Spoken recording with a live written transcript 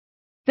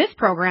This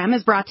program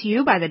is brought to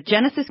you by the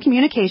Genesis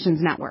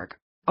Communications Network,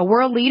 a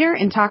world leader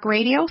in talk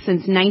radio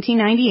since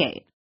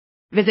 1998.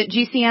 Visit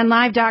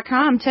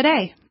GCNlive.com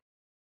today.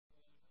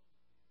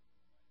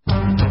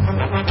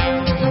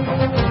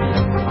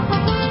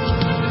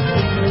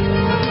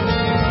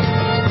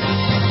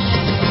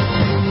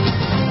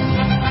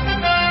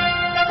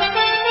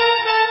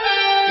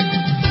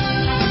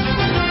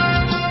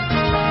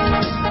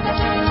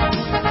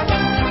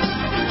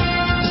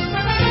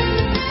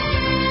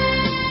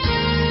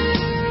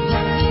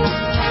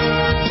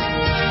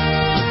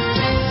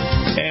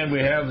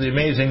 The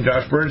amazing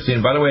Josh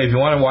Bernstein. By the way, if you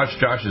want to watch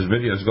Josh's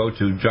videos, go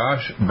to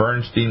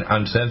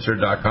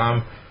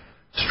joshbernsteinuncensored.com.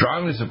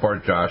 Strongly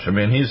support Josh. I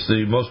mean, he's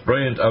the most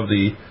brilliant of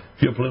the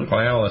geopolitical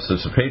analysts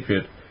as a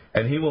patriot,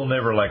 and he will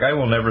never, like I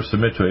will never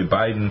submit to a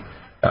Biden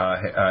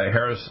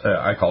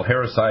I call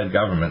Harriside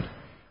government,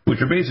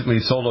 which are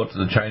basically sold out to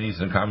the Chinese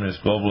and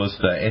communist globalist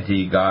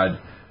anti-God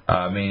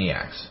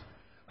maniacs.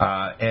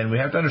 And we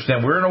have to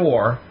understand we're in a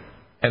war,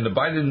 and the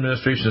Biden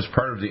administration is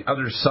part of the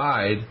other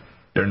side.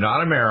 They're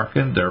not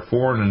American, they're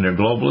foreign, and they're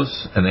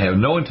globalists, and they have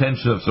no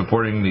intention of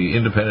supporting the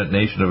independent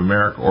nation of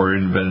America or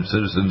independent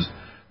citizens,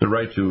 the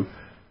right to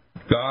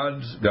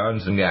gods,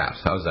 guns, and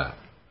gas. How's that?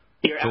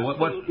 You're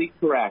absolutely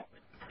correct.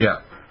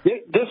 Yeah.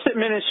 This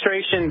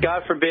administration,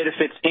 God forbid if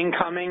it's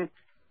incoming,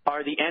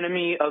 are the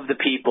enemy of the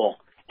people.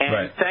 And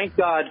right. Thank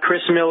God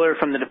Chris Miller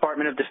from the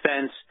Department of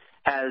Defense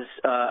has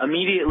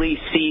immediately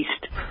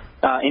ceased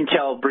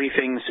intel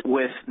briefings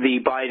with the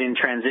Biden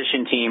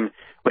transition team,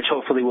 which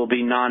hopefully will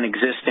be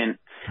non-existent.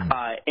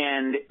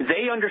 And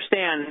they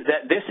understand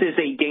that this is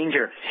a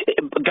danger.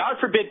 God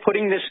forbid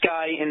putting this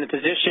guy in the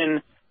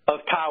position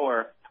of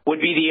power would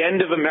be the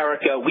end of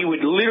America. We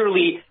would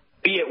literally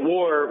be at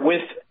war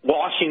with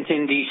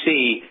Washington,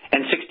 D.C.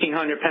 and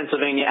 1600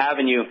 Pennsylvania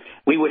Avenue.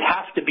 We would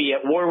have to be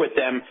at war with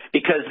them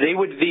because they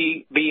would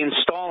be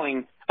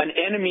installing an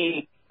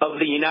enemy of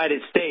the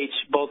United States,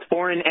 both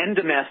foreign and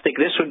domestic.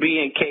 This would be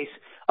a case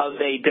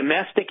of a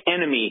domestic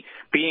enemy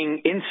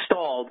being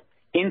installed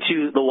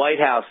into the White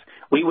House.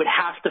 We would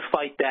have to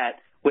fight that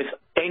with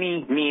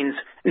any means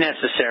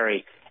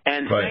necessary.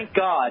 And right. Thank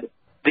God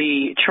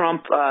the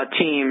Trump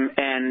team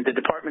and the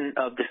Department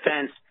of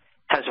Defense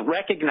has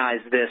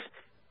recognized this.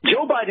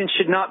 Joe Biden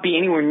should not be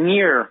anywhere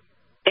near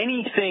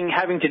anything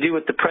having to do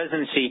with the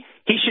presidency.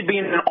 He should be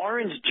in an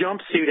orange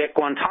jumpsuit at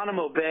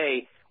Guantanamo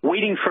Bay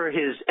waiting for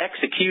his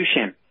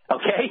execution,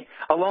 okay,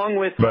 along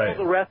with right. all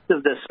the rest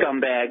of the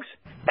scumbags.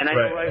 And I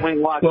know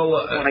right-wing watch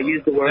when I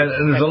use the word.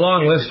 And there's a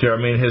long list here. I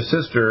mean, his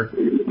sister,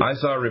 I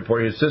saw a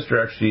report, his sister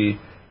actually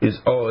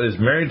is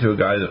married to a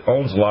guy that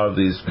owns a lot of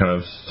these kind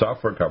of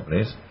software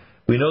companies.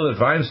 We know that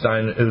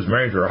Feinstein, who's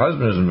married to her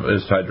husband,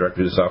 is tied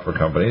directly to software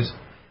companies.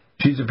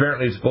 She's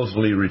apparently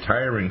supposedly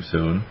retiring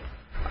soon.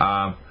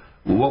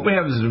 What we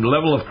have is a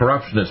level of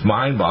corruption that's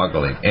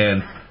mind-boggling,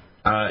 and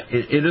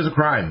it is a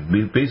crime.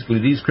 Basically,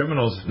 these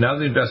criminals, now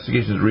the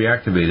investigation is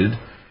reactivated.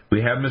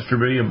 We have Mr.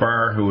 William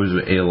Barr, who is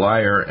a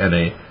liar and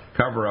a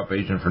cover-up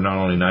agent for not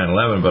only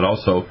 9/11, but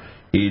also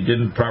he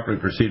didn't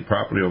proceed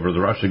properly over the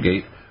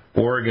Russiagate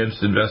or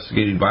against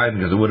investigating Biden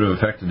because it would have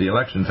affected the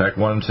election. In fact,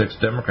 1 in 6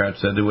 Democrats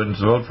said they wouldn't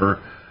vote for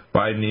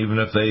Biden even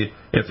if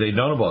they'd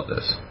known about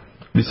this.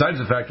 Besides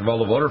the fact of all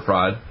the voter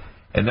fraud,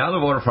 and now the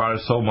voter fraud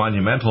is so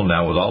monumental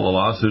now with all the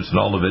lawsuits and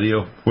all the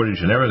video footage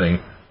and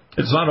everything,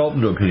 it's not open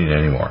to opinion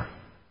anymore.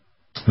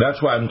 That's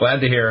why I'm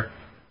glad to hear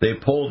they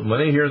pulled, when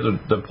they hear the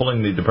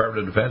pulling the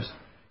Department of Defense,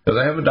 because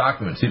I have a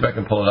document, see if I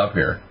can pull it up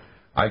here.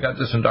 I got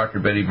this from Dr.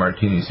 Betty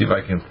Martini, see if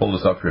I can pull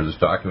this up here, this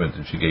document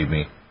that she gave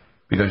me.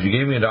 Because she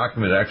gave me a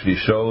document that actually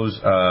shows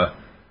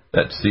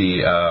that's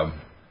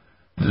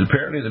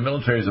apparently the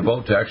military is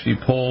about to actually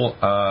pull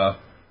the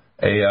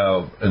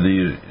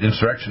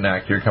Insurrection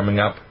Act here coming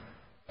up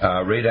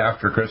right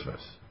after Christmas.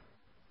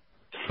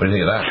 What do you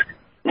think of that?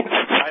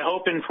 I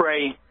hope and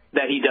pray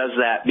that he does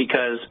that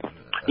because,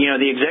 you know,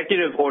 the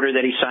executive order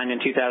that he signed in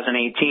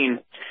 2018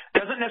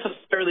 doesn't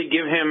necessarily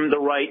give him the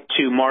right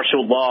to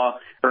martial law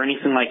or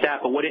anything like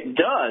that. But what it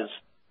does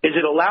is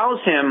it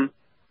allows him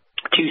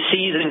to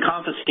seize and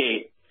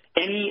confiscate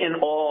any and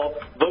all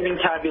voting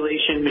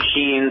tabulation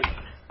machines,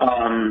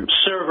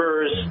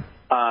 servers,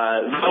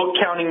 vote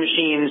counting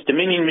machines,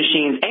 Dominion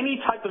machines, any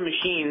type of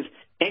machines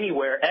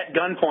anywhere at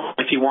gunpoint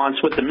if he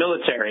wants with the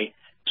military.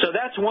 So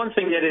that's one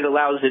thing that it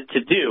allows it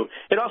to do.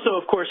 It also,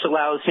 of course,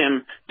 allows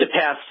him to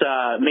pass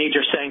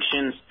major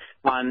sanctions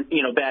on,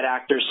 you know, bad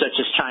actors such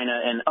as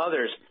China and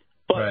others.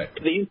 But right.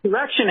 The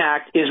Insurrection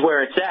Act is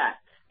where it's at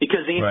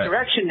because the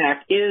Insurrection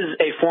Act is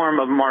a form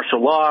of martial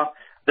law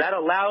that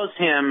allows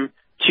him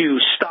to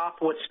stop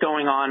what's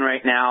going on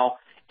right now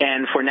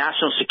and for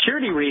national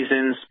security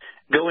reasons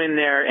go in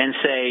there and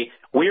say,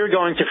 we're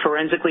going to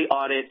forensically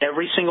audit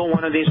every single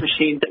one of these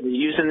machines that we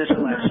use in this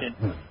election.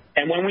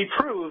 And when we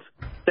prove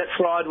that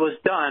fraud was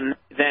done,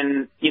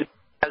 then it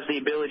has the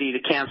ability to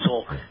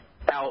cancel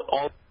out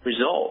all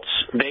results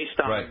based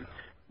on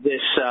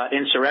this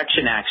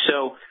Insurrection Act.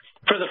 So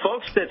for the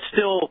folks that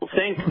still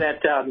think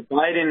that the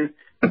Biden,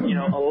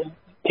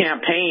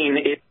 campaign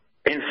is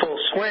in full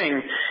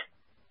swing,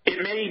 it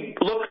it may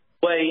look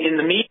that way in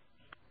the media,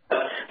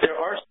 but there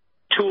are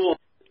tools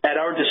at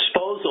our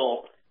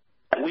disposal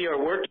that we are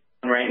working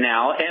on right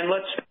now. And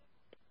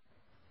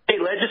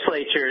state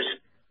legislatures,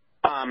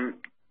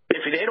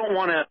 if they don't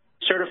want to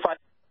certify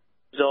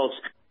results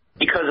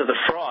because of the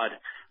fraud,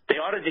 they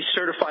ought to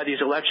decertify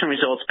these election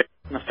results based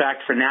on the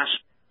fact for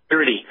national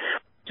security.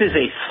 This is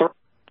a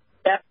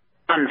step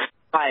on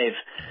 5,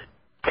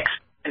 6,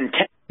 and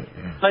 10.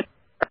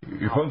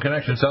 Your phone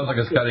connection sounds like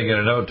it's cutting in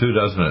and out too,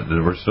 doesn't it?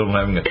 We're still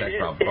having a tech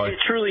problem. It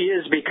truly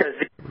is, because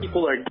these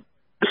people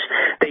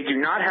they do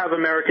not have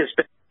America's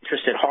best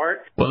interest at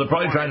heart. Well, they're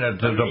probably trying to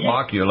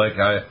block you. Like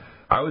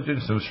I was doing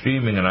some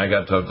streaming and I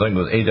got something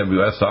with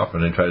AWS off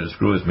and they tried to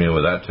screw with me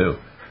with that too.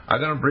 I'm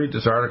going to read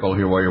this article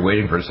here while you're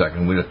waiting for a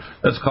second.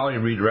 Let's call you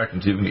and redirect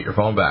and see if we can get your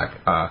phone back.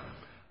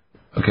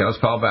 Okay, let's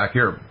call back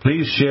here.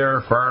 Please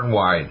share far and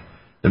wide.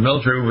 The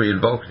military will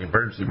invoke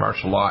emergency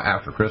martial law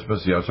after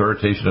Christmas. The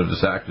authorization of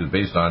this act is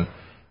based on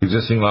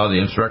existing law. The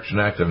Insurrection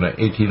Act of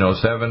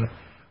 1807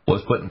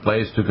 was put in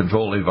place to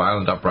control a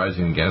violent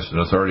uprising against an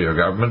authority or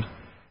government.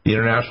 The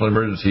International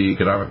Emergency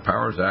Economic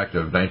Powers Act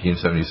of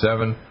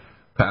 1977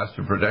 passed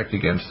to protect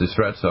against the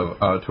threats to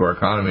our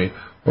economy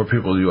or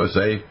people of the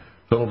USA.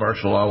 Total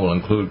martial law will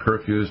include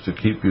curfews to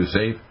keep you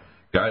safe.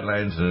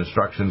 Guidelines and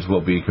instructions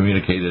will be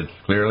communicated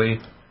clearly.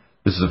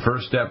 This is the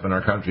first step in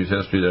our country's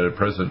history that a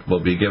president will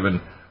be given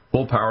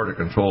full power to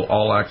control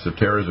all acts of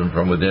terrorism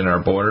from within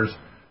our borders.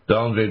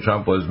 Donald J.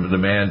 Trump was the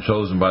man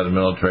chosen by the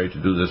military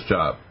to do this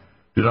job.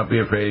 Do not be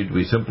afraid.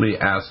 We simply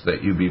ask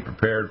that you be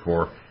prepared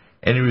for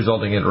any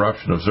resulting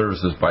interruption of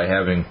services by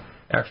having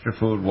extra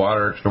food,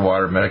 extra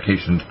water,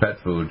 medications, pet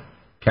food,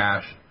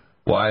 cash.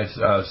 Why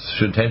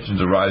should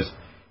tensions arise?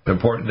 It's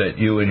important that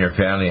you and your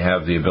family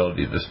have the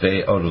ability to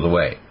stay out of the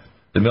way.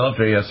 The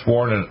military has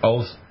sworn an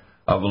oath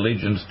of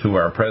allegiance to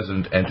our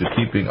president and to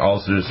keeping all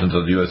citizens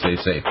of the USA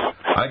safe.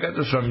 I got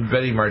this from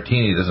Betty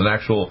Martini. There's an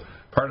actual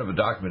part of a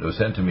document that was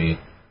sent to me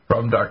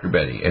from Dr.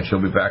 Betty, and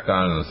she'll be back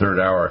on in the third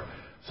hour.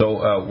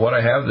 So what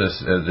I have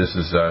this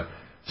is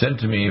sent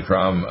to me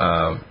from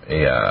a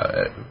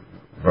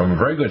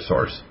very good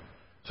source.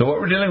 So what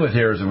we're dealing with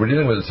here is we're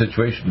dealing with a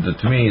situation that,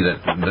 to me,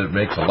 that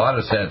makes a lot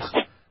of sense.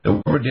 That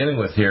what we're dealing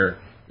with here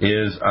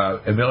is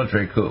a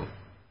military coup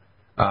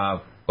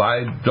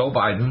by Joe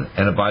Biden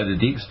and by the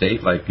deep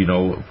state, like,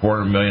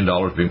 $400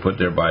 million being put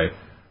there by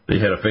the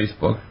head of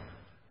Facebook,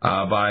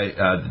 by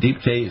the deep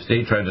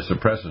state trying to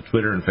suppress the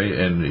Twitter and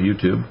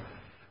YouTube,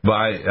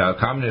 by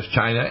Communist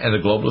China and the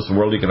globalists, the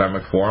World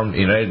Economic Forum, the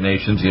United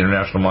Nations, the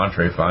International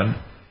Monetary Fund,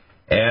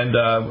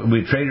 and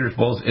we traitors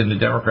both in the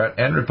Democrat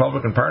and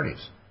Republican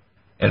parties.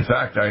 In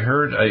fact, I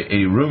heard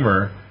a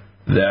rumor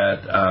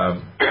that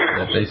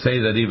they say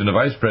that even the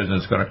vice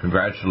president is going to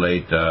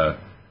congratulate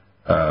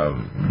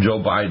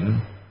Joe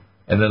Biden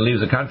and then leave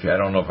the country. I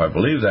don't know if I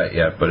believe that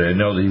yet, but I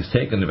know that he's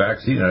taken the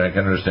vaccine, and I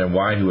can understand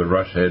why he would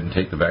rush ahead and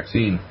take the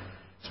vaccine,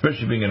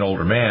 especially being an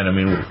older man. I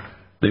mean,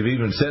 they've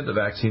even said the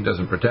vaccine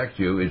doesn't protect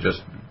you. It just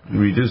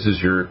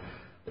reduces your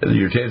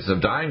chances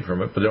of dying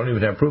from it, but they don't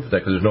even have proof of that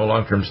because there's no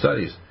long-term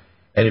studies.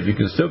 And if you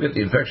can still get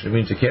the infection, it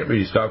means you can't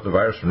really stop the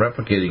virus from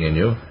replicating in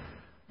you.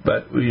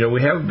 But, we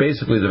have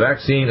basically the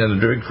vaccine and the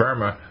big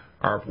pharma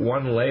are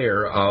one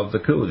layer of the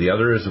coup. The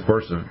other is, of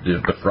course,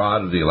 the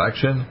fraud of the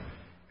election.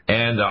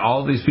 And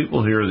all these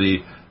people here, the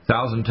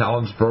 1,000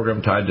 Talents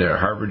program tied to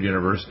Harvard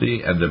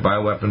University and the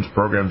bioweapons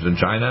programs in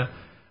China,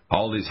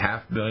 all these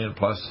 500,000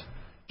 plus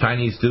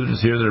Chinese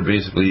students here that are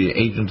basically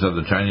agents of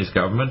the Chinese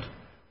government.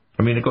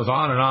 I mean, it goes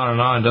on and on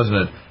and on, doesn't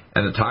it?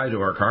 And the tie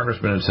to our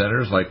congressmen and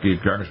senators, like the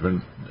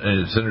Congressman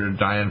Senator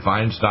Dianne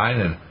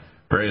Feinstein and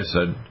various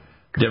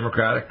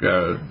Democratic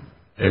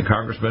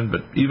congressmen,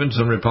 but even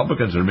some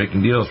Republicans are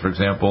making deals. For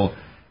example,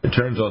 it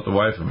turns out the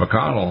wife of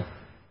McConnell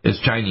is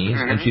Chinese,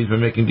 and she's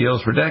been making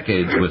deals for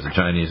decades with the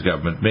Chinese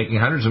government, making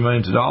hundreds of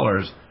millions of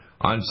dollars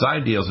on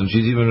side deals, and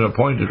she's even been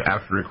appointed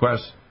after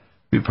requests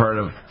to be part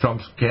of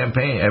Trump's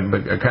campaign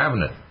and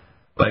cabinet.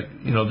 Like,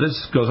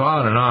 this goes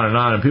on and on and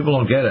on, and people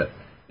don't get it.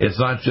 It's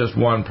not just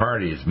one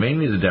party. It's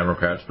mainly the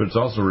Democrats, but it's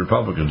also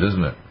Republicans,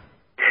 isn't it?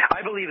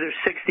 I believe there's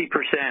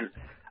 60%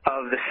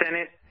 of the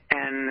Senate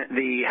and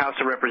the House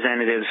of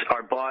Representatives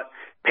are bought,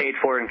 paid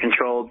for, and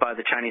controlled by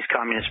the Chinese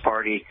Communist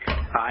Party.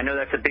 I know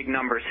that's a big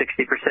number,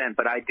 60%,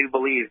 but I do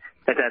believe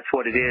that that's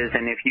what it is.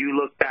 And if you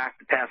look back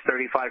the past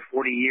 35,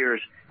 40 years,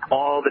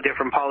 all the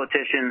different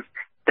politicians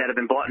that have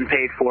been bought and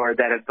paid for,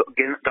 that have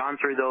gone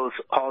through those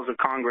halls of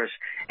Congress,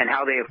 and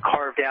how they have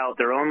carved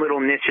out their own little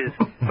niches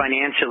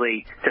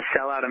financially to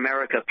sell out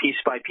America piece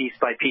by piece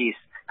by piece.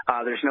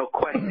 There's no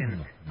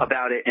question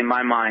about it in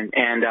my mind.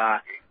 And,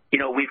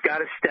 we've got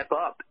to step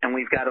up and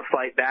we've got to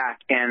fight back.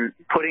 And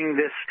putting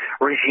this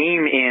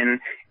regime in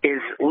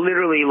is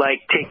literally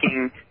like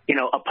taking,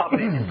 a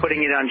puppet and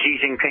putting it on Xi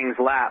Jinping's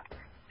lap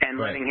and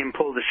letting him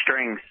pull the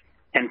strings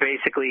and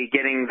basically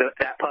getting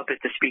that puppet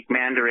to speak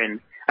Mandarin.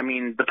 I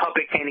mean, the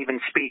puppet can't even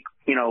speak,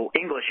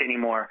 English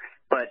anymore,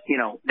 but,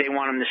 they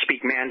want him to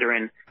speak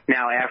Mandarin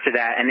now after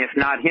that. And if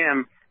not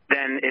him,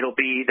 then it'll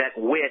be that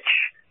witch,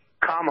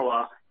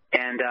 Kamala,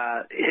 and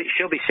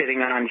she'll be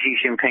sitting on Xi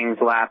Jinping's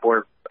lap,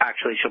 or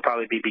actually she'll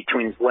probably be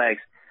between his legs.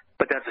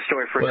 But that's a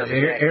story for another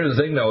day. Here's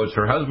the thing, though, is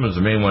her husband's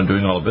the main one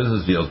doing all the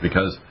business deals,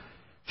 because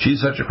she's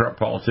such a corrupt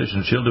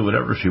politician. She'll do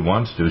whatever she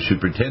wants to. She'll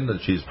pretend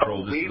that she's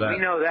pro this or that. We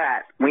know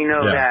that. We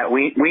know that.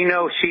 We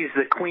know she's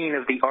the queen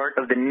of the art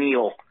of the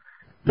kneel.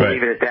 We'll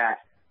leave it at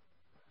that.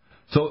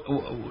 So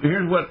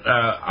here's what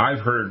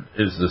I've heard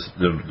is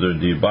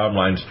the bottom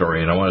line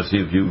story, and I want to see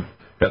if you've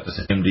got the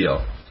same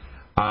deal.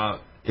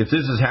 If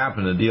this has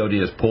happened, the DOD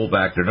has pulled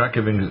back. They're not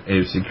giving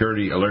a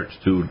security alert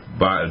to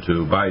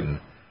Biden,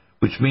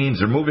 which means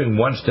they're moving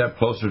one step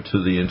closer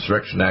to the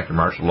Insurrection Act of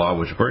martial law,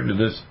 which, according to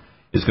this,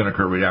 is going to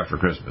occur right after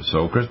Christmas.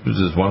 So Christmas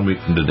is 1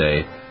 week from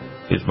today.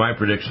 It's my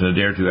prediction a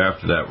day or two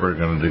after that they're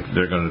going to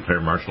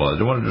declare martial law. They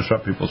don't want to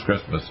disrupt people's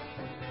Christmas,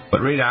 but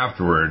right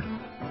afterward,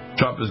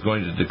 Trump is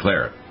going to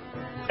declare it.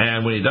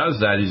 And when he does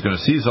that, he's going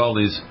to seize all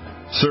these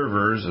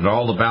servers and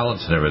all the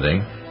ballots and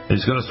everything, and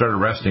he's going to start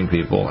arresting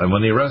people. And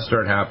when the arrests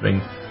start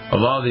happening, a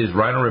lot of these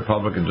Rhino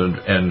Republicans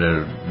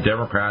and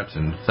Democrats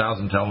and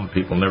Thousand Talent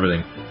people and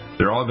everything,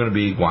 they're all going to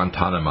be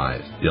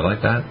Guantanamized. Do you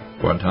like that?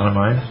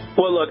 Guantanamized?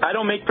 Well, look, I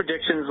don't make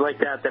predictions like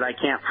that I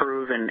can't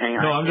prove.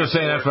 No, I'm just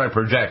saying that's what I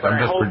project.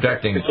 I'm just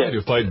projecting.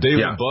 To fight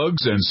daily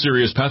bugs and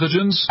serious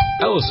pathogens,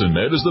 Allicin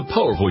Med is the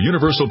powerful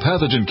universal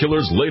pathogen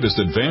killer's latest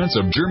advance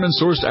of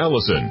German-sourced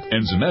allicin,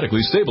 enzymatically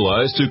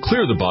stabilized to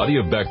clear the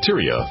body of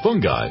bacteria,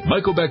 fungi,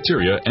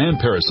 mycobacteria, and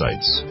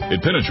parasites.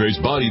 It penetrates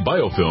body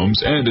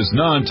biofilms and is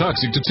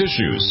non-toxic to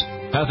tissues.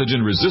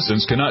 Pathogen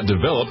resistance cannot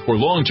develop for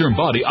long-term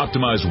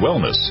body-optimized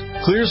wellness.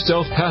 Clear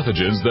stealth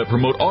pathogens that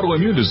promote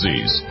autoimmune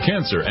disease,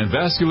 cancer and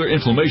vascular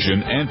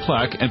inflammation and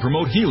plaque, and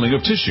promote healing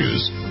of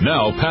tissues.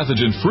 Now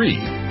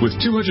pathogen-free. With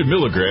 200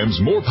 milligrams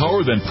more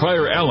power than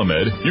prior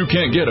Alamed, you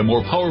can't get a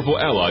more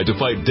powerful ally to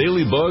fight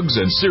daily bugs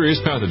and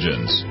serious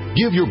pathogens.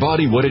 Give your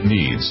body what it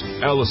needs.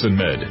 Allicin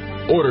Med.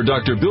 Order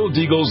Dr. Bill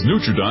Deagle's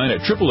Nutridyne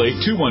at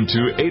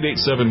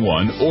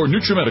 888-212-8871 or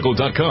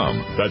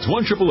NutriMedical.com. That's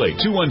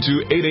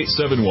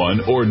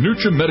 1-888-212-8871 or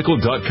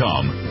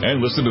NutriMedical.com.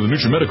 And listen to the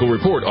NutriMedical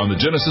Report on the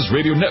Genesis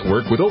Radio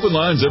Network with open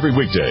lines every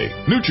weekday.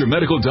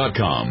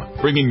 NutriMedical.com,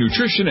 bringing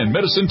nutrition and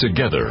medicine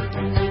together.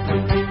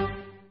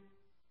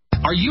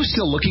 Are you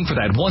still looking for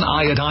that one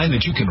iodine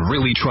that you can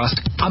really trust?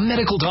 A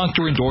medical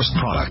doctor-endorsed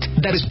product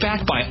that is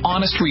backed by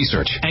honest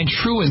research and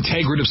true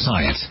integrative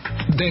science?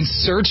 Then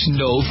search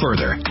no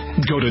further.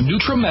 Go to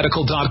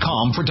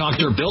NutriMedical.com for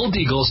Dr. Bill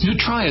Deagle's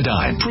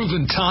Nutriodine,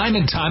 proven time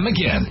and time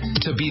again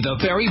to be the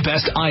very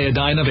best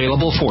iodine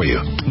available for you.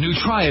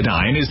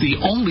 Nutriodine is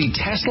the only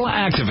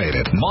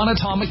Tesla-activated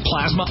monatomic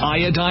plasma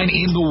iodine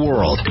in the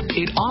world.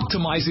 It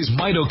optimizes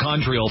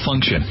mitochondrial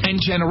function and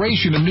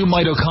generation of new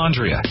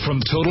mitochondria from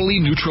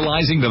totally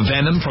neutralizing the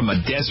venom from a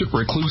desert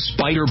recluse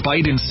spider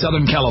bite in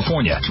Southern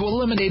California to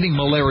eliminating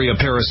malaria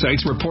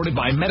parasites reported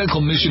by medical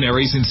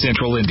missionaries in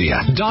central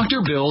India. Dr.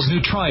 Bill's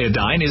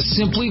Nutriodine is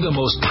simply the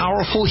most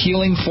powerful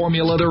healing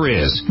formula there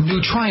is.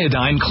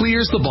 Nutriodine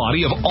clears the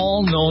body of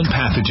all known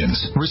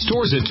pathogens,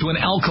 restores it to an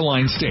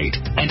alkaline state,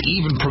 and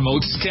even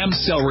promotes stem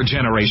cell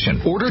regeneration.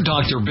 Order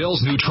Dr.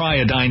 Bill's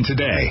Nutriodine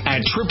today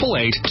at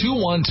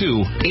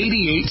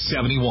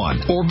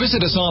 888-212-8871 or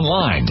visit us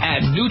online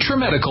at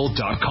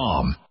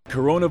NutriMedical.com.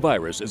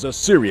 Coronavirus is a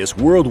serious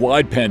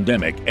worldwide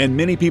pandemic, and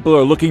many people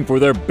are looking for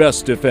their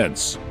best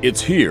defense.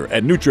 It's here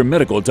at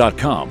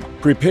NutriMedical.com.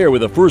 Prepare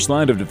with a first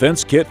line of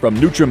defense kit from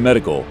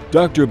NutriMedical.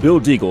 Dr.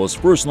 Bill Deagle's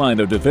first line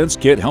of defense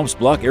kit helps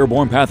block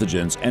airborne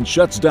pathogens and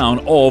shuts down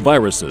all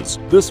viruses.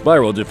 This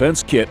viral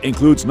defense kit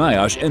includes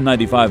NIOSH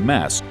N95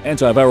 mask,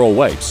 antiviral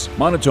wipes,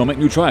 monatomic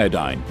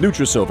Nutriodine,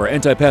 Nutrisilver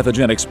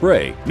antipathogenic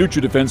spray,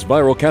 NutriDefense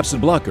viral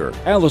capsid blocker,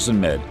 Allicin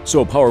Med,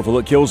 so powerful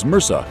it kills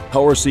MRSA,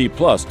 Power C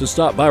Plus to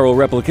stop viral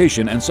replication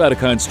and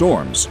cytokine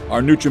storms.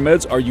 Our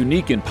NutriMeds are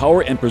unique in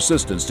power and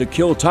persistence to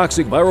kill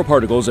toxic viral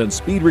particles and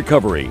speed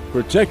recovery.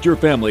 Protect your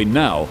family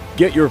now.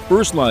 Get your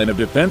first line of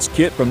defense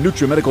kit from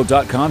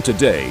NutriMedical.com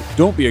today.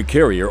 Don't be a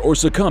carrier or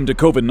succumb to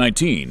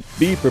COVID-19.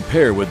 Be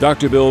prepared with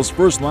Dr. Bill's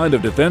first line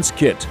of defense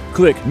kit.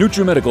 Click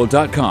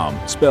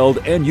NutriMedical.com, spelled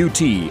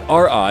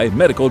N-U-T-R-I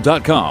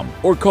Medical.com,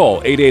 or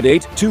call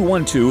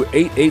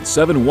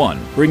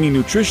 888-212-8871, bringing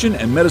nutrition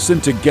and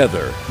medicine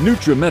together.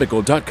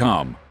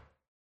 NutriMedical.com.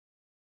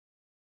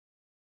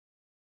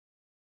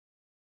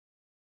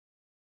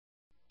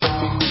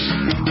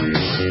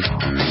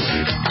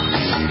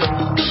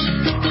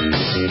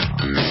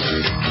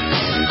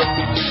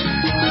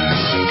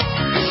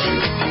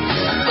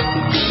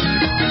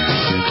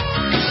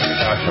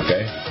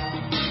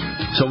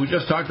 So we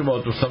just talked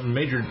about some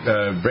major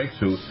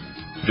breakthroughs.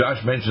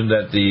 Josh mentioned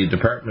that the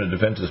Department of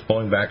Defense is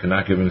pulling back and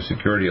not giving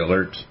security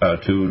alerts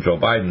to Joe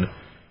Biden,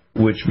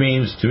 which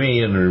means to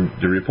me, and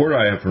the report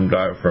I have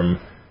from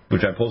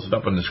which I posted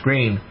up on the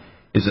screen,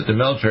 is that the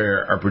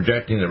military are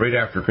projecting that right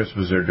after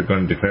Christmas they're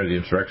going to declare the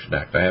Insurrection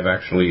Act. I have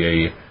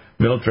actually a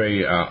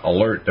military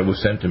alert that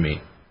was sent to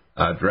me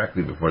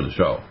directly before the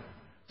show.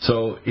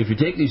 So if you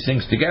take these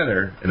things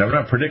together, and I'm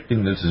not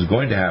predicting this is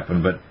going to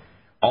happen, but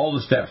all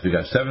the steps, we've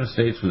got 7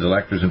 states with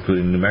electors,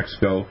 including New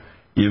Mexico,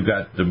 You've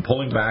got them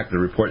pulling back the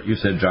report you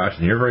said, Josh,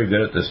 and you're very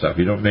good at this stuff.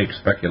 You don't make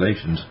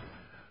speculations.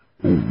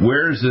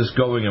 Where is this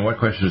going, and what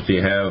questions do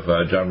you have,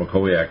 John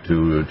Makowiak,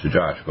 to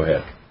Josh? Go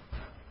ahead.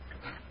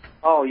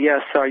 Oh,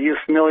 yes. Are you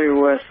familiar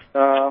with,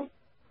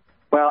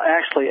 well,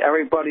 actually,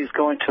 everybody's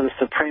going to the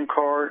Supreme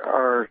Court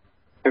or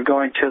they're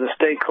going to the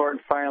state court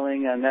and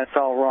filing, and that's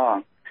all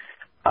wrong.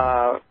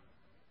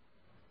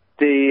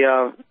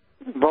 The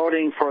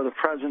voting for the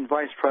president and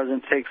vice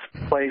president takes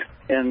place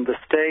in the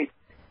state,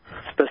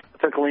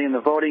 specifically in the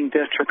voting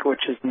district,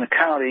 which is in the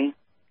county.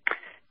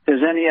 If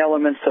there's any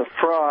elements of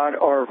fraud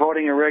or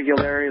voting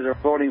irregularities or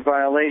voting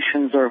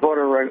violations or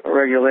voter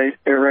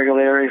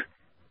irregularities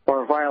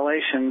or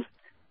violations,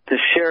 the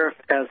sheriff,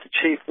 as the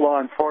chief law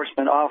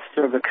enforcement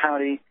officer of the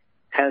county,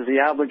 has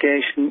the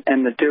obligation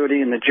and the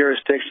duty and the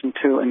jurisdiction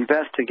to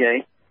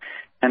investigate.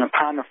 And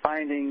upon the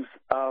findings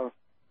of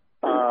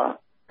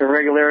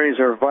irregularities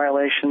or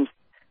violations,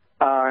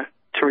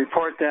 to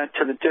report that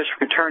to the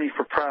district attorney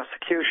for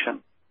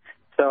prosecution.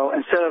 So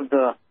instead of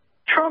the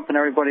Trump and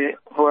everybody,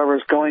 whoever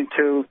is going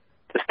to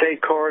the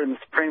state court and the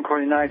Supreme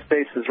Court of the United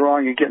States is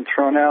wrong, you're getting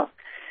thrown out,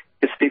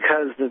 it's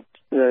because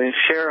the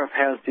sheriff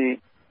has the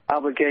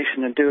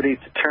obligation and duty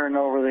to turn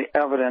over the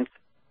evidence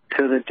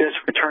to the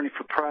district attorney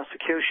for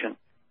prosecution.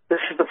 This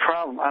is the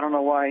problem. I don't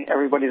know why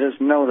everybody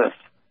doesn't know this.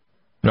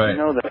 Right.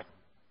 Know this.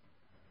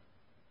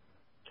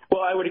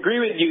 Well, I would agree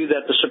with you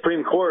that the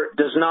Supreme Court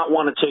does not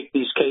want to take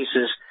these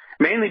cases,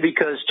 mainly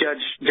because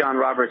Judge John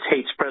Roberts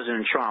hates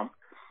President Trump,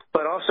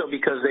 but also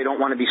because they don't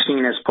want to be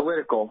seen as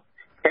political.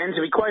 And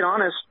to be quite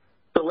honest,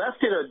 the left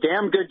did a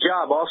damn good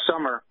job all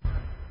summer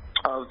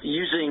of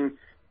using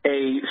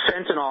a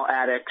fentanyl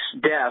addict's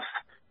death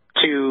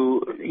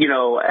to,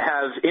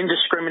 have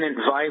indiscriminate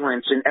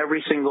violence in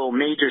every single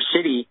major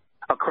city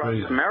across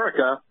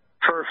America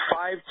for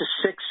 5 to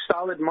 6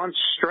 solid months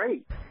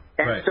straight.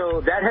 And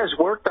so that has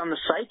worked on the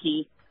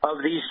psyche of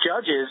these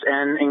judges,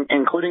 and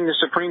including the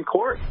Supreme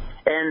Court.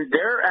 And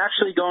they're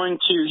actually going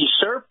to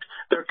usurp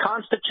their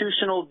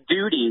constitutional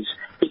duties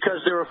because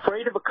they're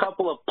afraid of a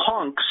couple of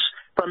punks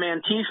from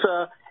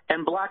Antifa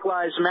and Black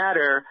Lives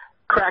Matter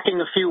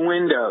cracking a few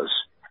windows.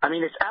 I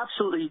mean, it's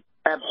absolutely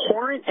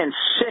abhorrent and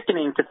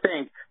sickening to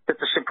think that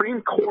the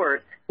Supreme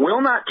Court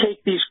will not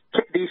take these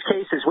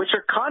cases, which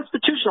are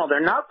constitutional.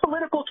 They're not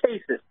political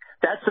cases.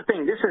 That's the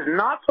thing. This is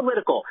not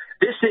political.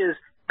 This is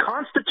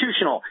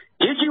constitutional.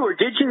 Did you or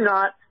did you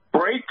not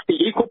break the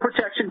Equal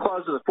Protection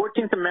Clause of the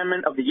 14th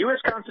Amendment of the U.S.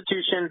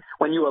 Constitution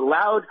when you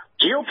allowed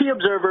GOP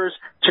observers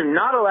to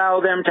not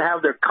allow them to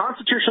have their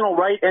constitutional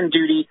right and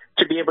duty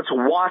to be able to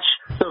watch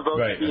the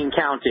votes being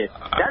counted?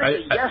 That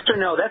is a yes or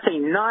no. That's a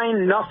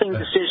 9-0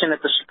 decision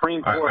at the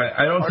Supreme Court.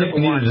 I don't think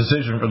you need a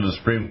decision from the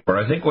Supreme Court.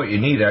 I think what you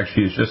need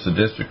actually is just the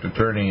district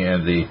attorney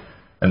and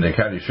the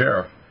county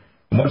sheriff.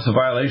 And once the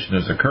violation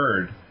has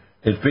occurred,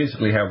 it's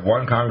basically have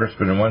one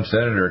congressman and one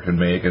senator can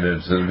make it.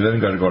 It's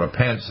then got to go to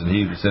Pence, and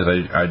he says,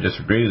 I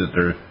disagree that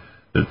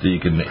he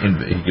can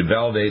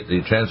validate the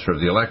transfer of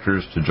the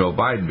electors to Joe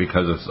Biden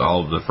because of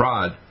all of the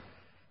fraud.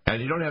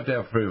 And you don't have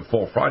to have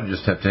full fraud. You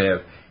just have to have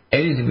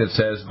anything that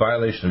says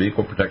violation of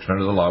equal protection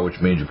under the law,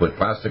 which means you put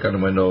plastic on the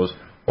windows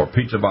or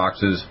pizza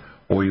boxes,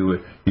 or you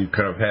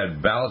kind of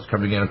had ballots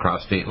coming in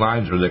across state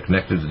lines, or they're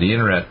connected to the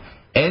internet.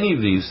 Any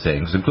of these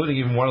things, including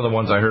even one of the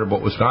ones I heard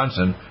about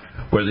Wisconsin,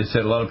 where they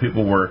said a lot of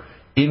people were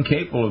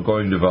incapable of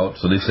going to vote.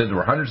 So they said there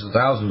were hundreds of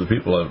thousands of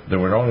people, there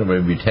were only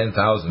maybe 10,000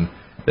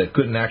 that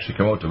couldn't actually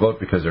come out to vote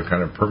because they're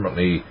kind of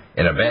permanently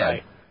in a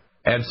bed.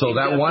 And so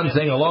that one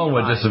thing alone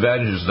would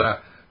disadvantage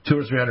 200,000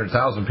 or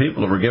 300,000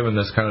 people that were given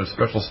this kind of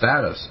special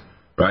status,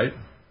 right?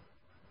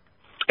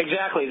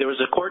 Exactly. There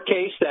was a court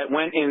case that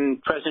went in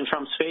President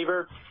Trump's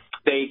favor.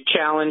 They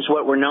challenged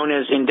what were known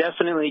as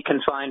indefinitely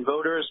confined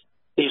voters.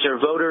 These are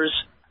voters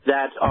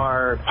that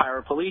are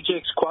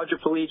paraplegics,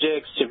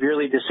 quadriplegics,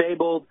 severely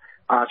disabled,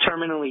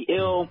 terminally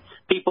ill,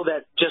 people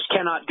that just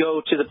cannot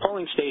go to the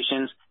polling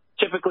stations.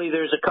 Typically,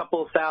 there's a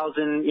couple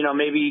thousand,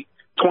 maybe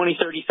 20,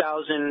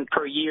 30,000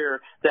 per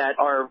year that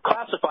are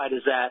classified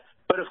as that.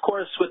 But, of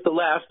course, with the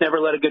left,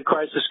 never let a good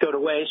crisis go to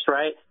waste,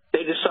 right?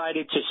 They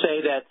decided to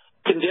say that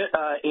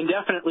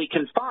indefinitely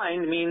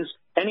confined means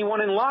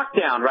anyone in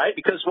lockdown, right?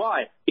 Because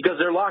why? Because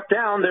they're locked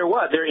down, they're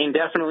what? They're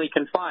indefinitely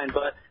confined.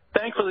 But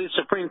thankfully,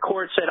 the Supreme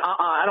Court said,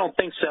 I don't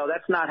think so.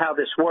 That's not how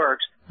this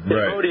works. They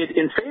voted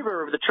in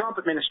favor of the Trump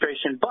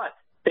administration, but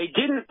they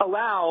didn't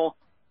allow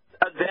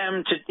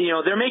them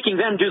to, they're making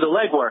them do the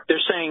legwork.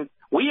 They're saying,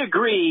 we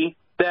agree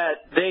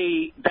that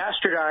they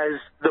bastardized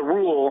the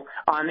rule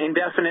on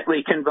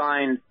indefinitely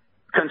confined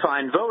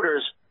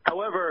voters.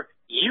 However,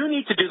 you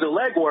need to do the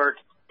legwork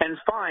and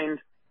find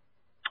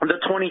the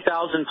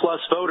 20,000 plus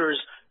voters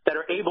that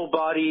are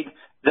able-bodied,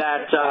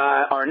 that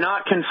are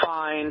not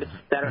confined,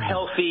 that are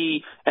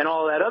healthy, and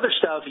all that other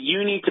stuff.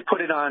 You need to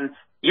put it on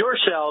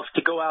yourself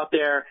to go out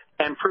there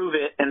and prove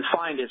it and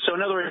find it. So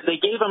in other words, they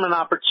gave them an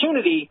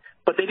opportunity,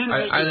 but they didn't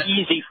make it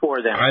easy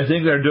for them. I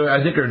think they're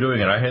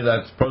doing it. I hear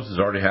that process is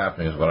already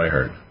happening, is what I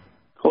heard.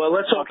 Well,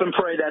 let's hope and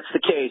pray that's the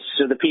case.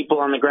 So the people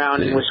on the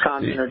ground in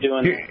Wisconsin are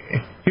doing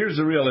that. Here's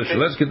the real issue.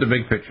 Let's get the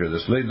big picture of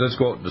this. Let's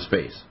go out into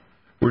space.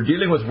 We're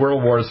dealing with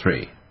World War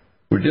III.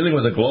 We're dealing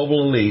with a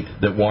global elite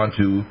that want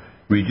to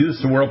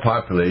reduce the world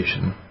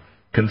population,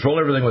 control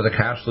everything with a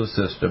cashless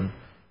system,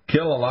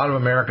 kill a lot of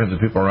Americans and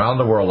people around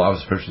the world,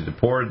 especially the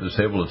poor, the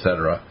disabled,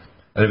 etc.,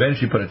 and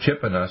eventually put a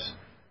chip in us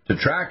to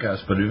track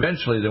us, but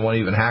eventually they want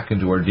to even hack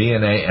into our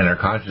DNA and our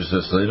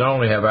consciousness, so they not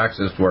only have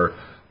access to our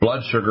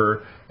blood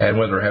sugar and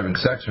whether we're having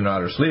sex or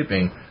not or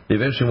sleeping, they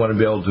eventually want to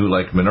be able to,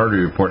 like Minority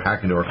Report,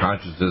 hack into our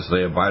consciousness so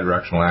they have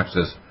bidirectional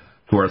access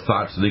to our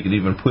thoughts so they can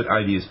even put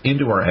ideas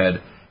into our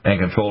head and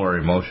control our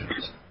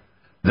emotions.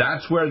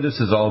 That's where this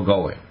is all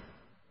going.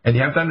 And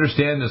you have to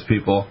understand this,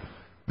 people,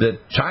 that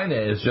China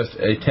is just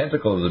a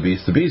tentacle of the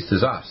beast. The beast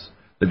is us.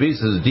 The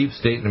beast is a deep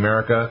state in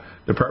America,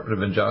 Department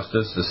of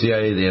Injustice, the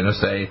CIA, the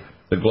NSA,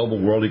 the Global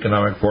World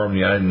Economic Forum, the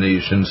United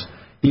Nations,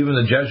 even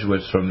the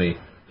Jesuits from the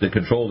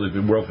control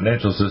the world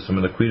financial system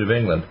and the Queen of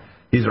England.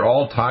 These are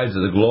all ties to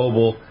the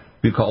global,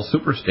 we call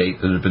superstate,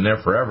 that has been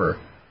there forever.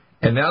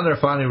 And now they're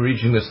finally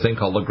reaching this thing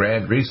called the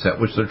Grand Reset,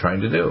 which they're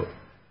trying to do.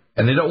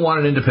 And they don't want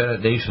an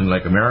independent nation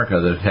like America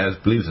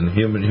that believes in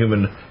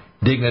human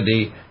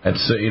dignity and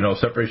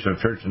separation of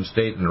church and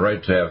state and the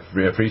right to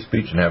have free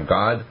speech and have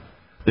God.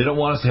 They don't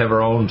want us to have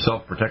our own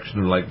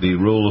self-protection like the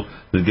rule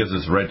that gives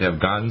us the right to have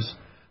guns.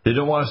 They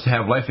don't want us to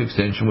have life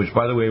extension, which,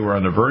 by the way, we're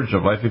on the verge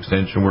of life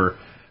extension where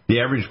the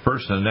average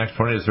person in the next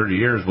 20 to 30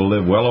 years will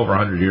live well over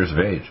 100 years of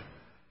age.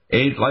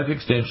 Life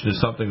extension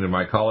is something that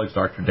my colleagues,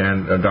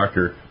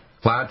 Dr.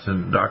 Platts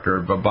and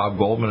Dr. Bob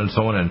Goldman and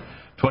so on, and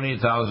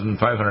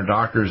 28,500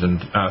 doctors and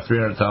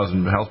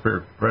 300,000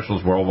 healthcare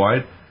professionals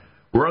worldwide,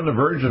 we're on the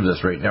verge of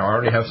this right now. I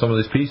already have some of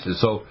these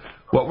pieces. So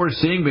what we're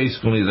seeing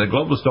basically, the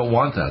globalists don't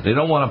want that. They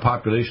don't want a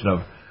population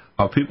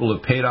of people who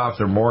have paid off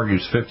their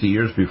mortgage 50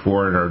 years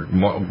before and are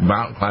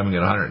mountain climbing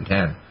at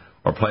 110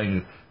 or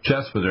playing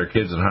chess with their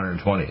kids at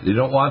 120. They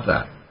don't want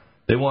that.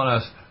 They want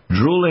us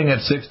drooling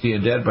at 60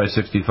 and dead by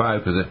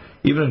 65, because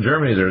even in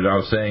Germany they're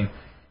now saying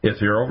if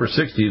you're over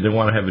 60, they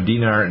want to have a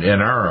DNR,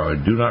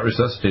 a do not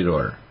resuscitate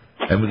order.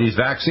 And with these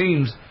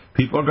vaccines,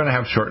 people are going to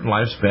have shortened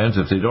lifespans.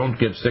 If they don't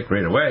get sick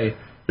right away,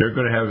 they're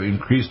going to have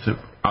increased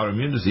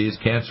autoimmune disease,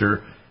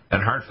 cancer,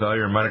 and heart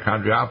failure and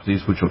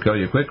mitochondriopathies, which will kill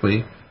you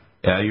quickly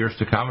years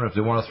to come. And if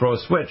they want to throw a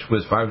switch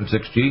with 5 and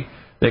 6G,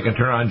 they can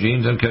turn on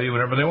genes and kill you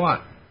whenever they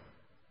want.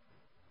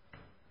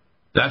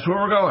 That's where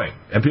we're going.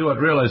 And people have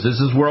to realize this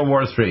is World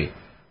War III.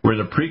 We're in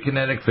the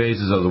pre-kinetic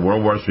phases of the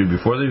World War III,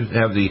 before they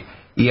have the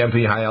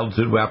EMP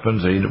high-altitude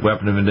weapons, a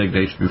weapon of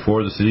indignation,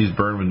 before the cities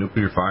burn with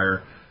nuclear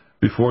fire,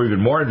 before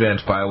even more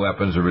advanced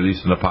bioweapons are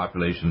released in the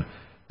population.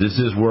 This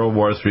is World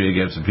War III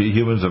against the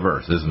humans of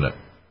Earth, isn't it?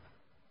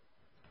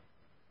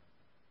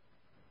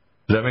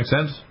 Does that make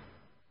sense?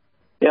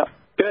 Yeah.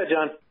 Good,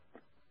 John.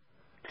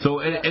 So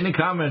any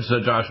comments,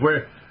 Josh?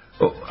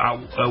 I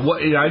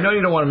know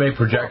you don't want to make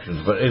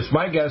projections, but it's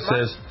my guess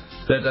is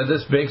that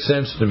this makes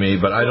sense to me,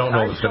 but I don't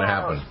know what's going to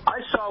happen.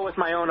 I saw with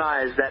my own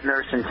eyes that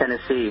nurse in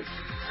Tennessee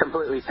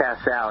completely pass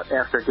out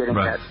after getting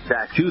that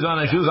vaccine. She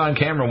was on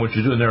camera when she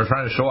was doing. They were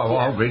trying to show off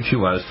how great she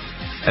was,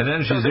 and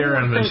then she's there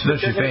and then she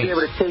faints.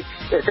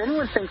 If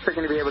anyone thinks they're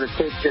going to be able to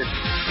take this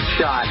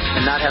shot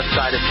and not have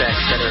side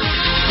effects that are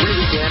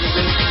really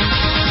damaging.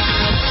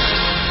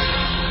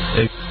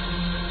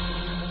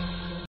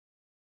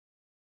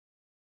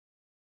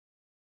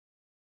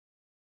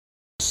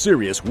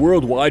 Serious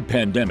worldwide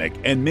pandemic,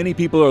 and many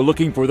people are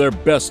looking for their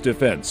best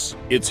defense.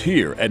 It's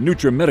here at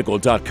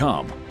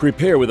NutriMedical.com.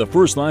 Prepare with a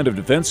first line of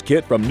defense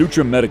kit from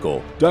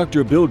NutriMedical.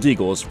 Dr. Bill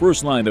Deagle's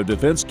first line of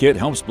defense kit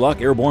helps block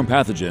airborne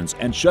pathogens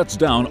and shuts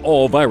down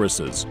all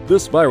viruses.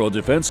 This viral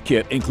defense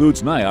kit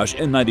includes NIOSH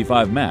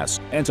N95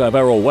 mask,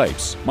 antiviral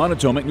wipes,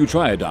 monatomic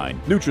Nutriodine,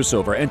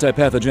 Nutrisilver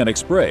antipathogenic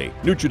spray,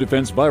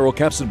 NutriDefense viral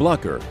capsid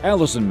blocker,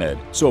 Allison Med,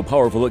 so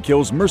powerful it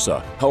kills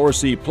MRSA, Power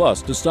C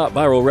Plus to stop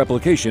viral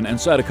replication and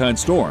cytokine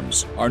storms.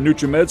 Our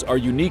NutriMeds are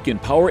unique in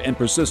power and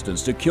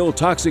persistence to kill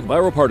toxic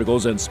viral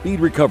particles and speed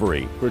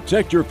recovery.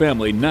 Protect your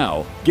family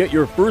now. Get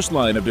your first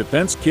line of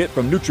defense kit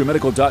from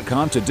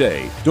NutriMedical.com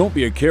today. Don't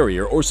be a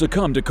carrier or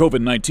succumb to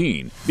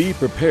COVID-19. Be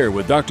prepared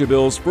with Dr.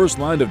 Bill's first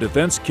line of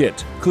defense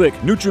kit. Click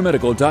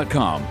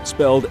NutriMedical.com,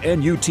 spelled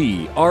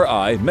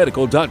NUTRI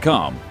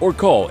medical.com, or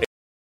call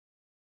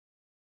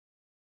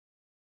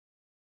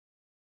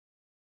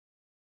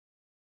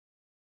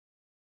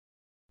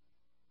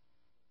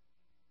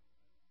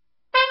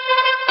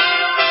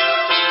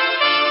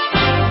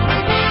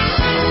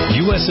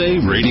USA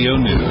Radio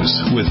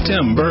News with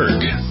Tim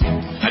Berg.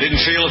 I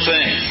didn't feel a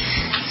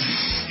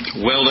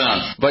thing. Well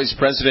done. Vice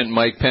President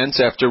Mike Pence,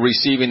 after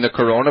receiving the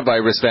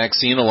coronavirus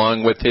vaccine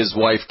along with his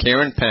wife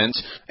Karen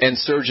Pence and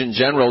Surgeon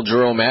General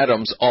Jerome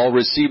Adams, all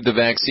received the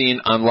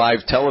vaccine on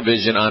live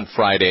television on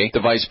Friday.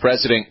 The Vice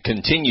President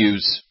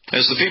continues.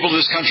 As the people of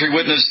this country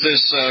witnessed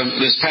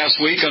this past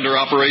week under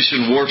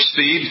Operation Warp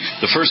Speed,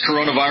 the first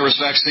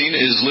coronavirus vaccine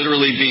is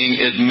literally being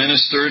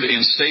administered in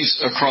states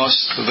across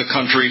the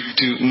country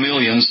to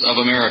millions of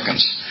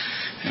Americans.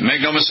 And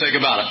make no mistake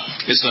about it,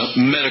 it's a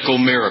medical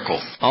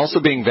miracle. Also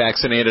being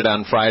vaccinated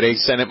on Friday,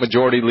 Senate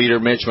Majority Leader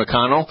Mitch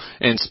McConnell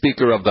and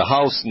Speaker of the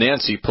House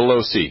Nancy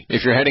Pelosi.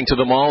 If you're heading to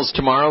the malls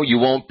tomorrow, you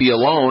won't be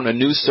alone. A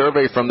new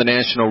survey from the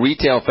National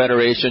Retail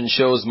Federation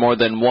shows more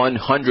than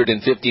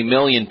 150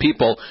 million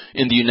people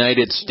in the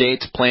United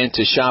States plan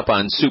to shop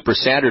on Super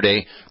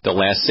Saturday, the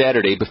last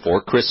Saturday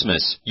before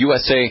Christmas.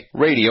 USA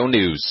Radio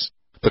News.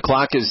 The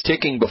clock is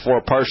ticking before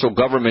partial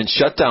government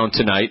shutdown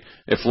tonight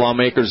if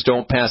lawmakers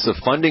don't pass a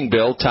funding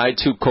bill tied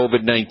to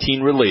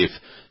COVID-19 relief.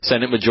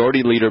 Senate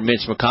Majority Leader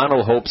Mitch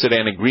McConnell hopes that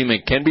an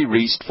agreement can be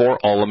reached for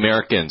all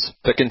Americans.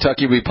 The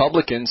Kentucky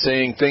Republican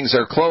saying things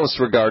are close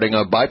regarding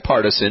a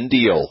bipartisan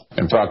deal.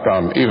 In fact,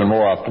 I'm even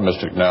more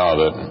optimistic now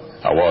than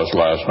I was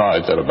last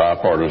night that a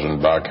bipartisan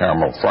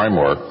bicameral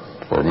framework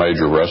for a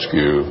major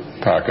rescue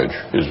package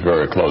is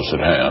very close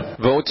at hand.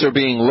 Votes are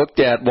being looked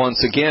at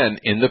once again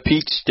in the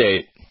Peach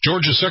State.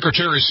 Georgia's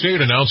Secretary of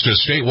State announced a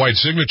statewide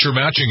signature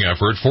matching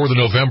effort for the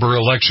November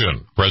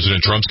election.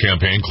 President Trump's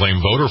campaign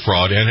claimed voter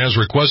fraud and has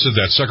requested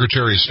that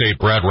Secretary of State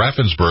Brad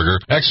Raffensperger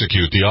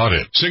execute the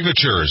audit.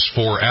 Signatures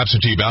for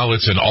absentee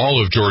ballots in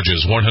all of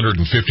Georgia's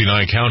 159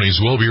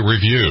 counties will be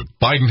reviewed.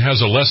 Biden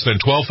has a less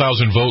than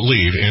 12,000 vote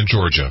lead in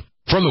Georgia.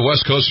 From the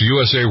West Coast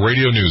USA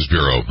Radio News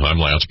Bureau, I'm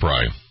Lance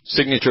Pry.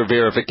 Signature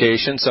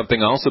verification,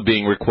 something also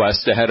being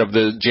requested ahead of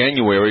the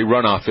January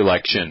runoff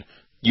election.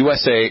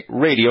 USA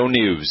Radio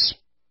News.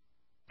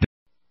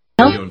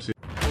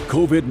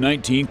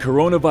 COVID-19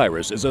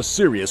 coronavirus is a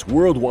serious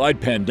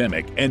worldwide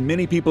pandemic, and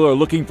many people are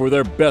looking for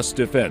their best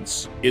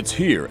defense. It's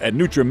here at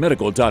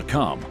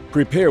NutriMedical.com.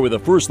 Prepare with a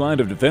first line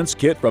of defense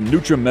kit from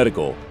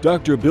NutriMedical.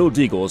 Dr. Bill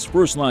Deagle's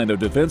first line of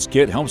defense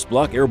kit helps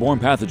block airborne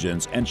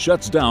pathogens and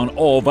shuts down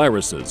all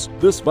viruses.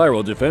 This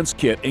viral defense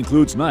kit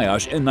includes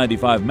NIOSH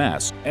N95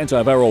 mask,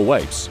 antiviral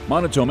wipes,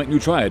 monatomic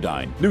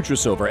Nutriodine,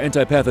 Nutrisilver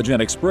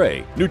antipathogenic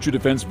spray,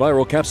 NutriDefense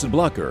viral capsid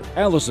blocker,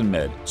 Allison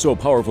Med, so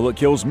powerful it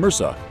kills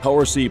MRSA,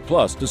 Power C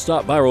Plus to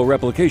stop viral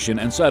replication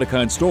and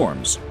cytokine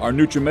storms. Our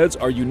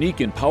NutriMeds are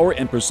unique in power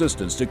and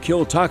persistence to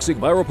kill toxic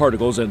viral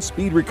particles and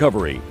speed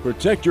recovery.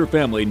 Protect your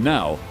family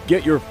now.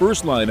 Get your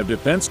first line of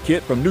defense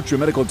kit from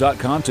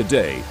NutriMedical.com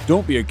today.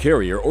 Don't be a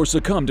carrier or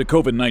succumb to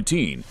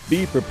COVID-19.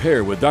 Be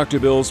prepared with Dr.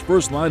 Bill's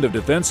first line of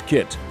defense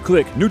kit.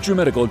 Click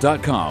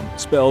NutriMedical.com,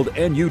 spelled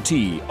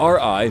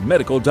N-U-T-R-I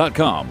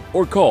Medical.com,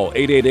 or call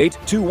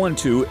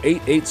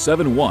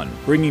 888-212-8871,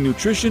 bringing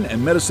nutrition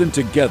and medicine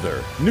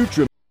together.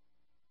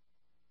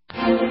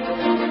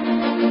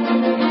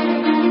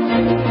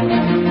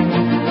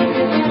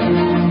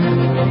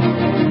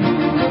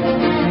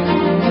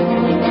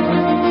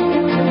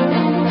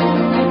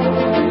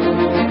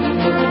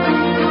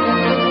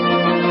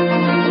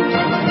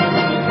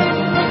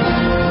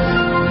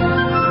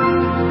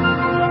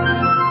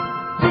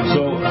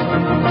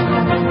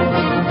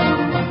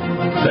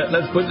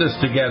 Let's put this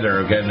together.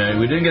 Okay, now,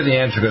 we didn't get the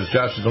answer because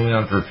Josh is only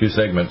on for a few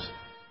segments.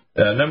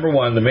 Number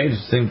one, the main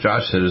thing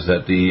Josh said is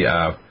that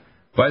the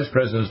Vice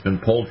President has been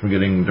pulled from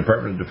getting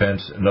Department of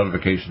Defense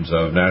notifications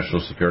of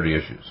national security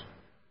issues.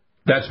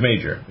 That's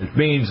major. It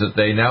means that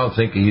they now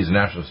think he's a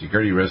national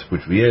security risk,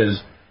 which he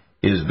is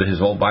his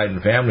whole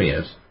Biden family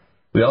is.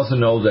 We also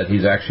know that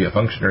he's actually a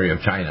functionary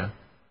of China.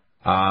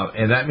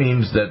 And that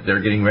means that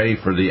they're getting ready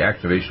for the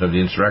activation of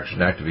the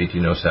Insurrection Act of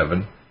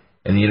 1807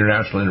 and the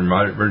International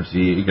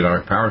Emergency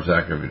Economic Powers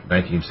Act of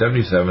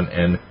 1977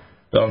 and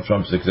Donald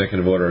Trump's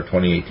executive order of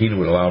 2018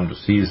 would allow him to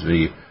seize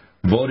the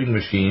voting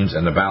machines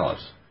and the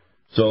ballots.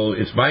 So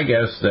it's my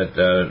guess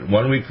that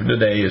 1 week from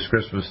today is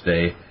Christmas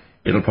Day.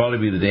 It'll probably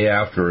be the day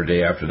after or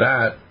day after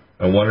that,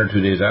 and 1 or 2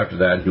 days after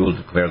that, he will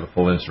declare the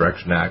full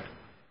Insurrection Act,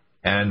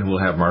 and we'll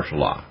have martial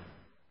law.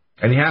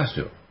 And he has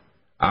to.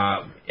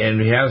 And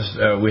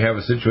we have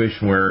a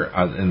situation where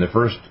in the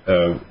first,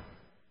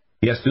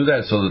 he has to do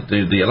that so that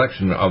the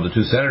election of the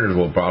two senators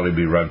will probably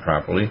be run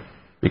properly,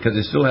 because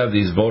they still have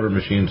these voter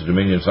machines,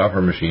 Dominion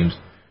software machines.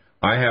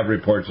 I have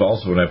reports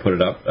also, when I put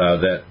it up,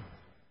 that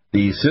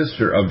the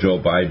sister of Joe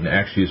Biden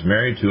actually is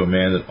married to a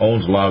man that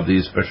owns a lot of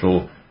these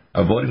special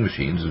voting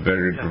machines, is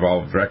very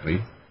involved directly.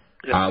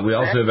 We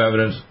also have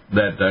evidence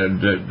that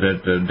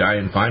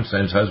Dianne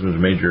Feinstein's husband is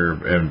a major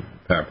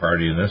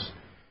party in this.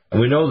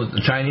 And we know that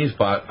the Chinese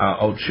bought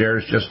out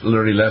shares just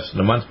literally less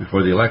than a month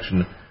before the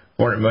election,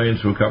 $400 million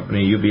to a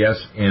company, UBS,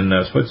 in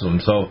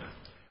Switzerland. So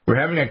we're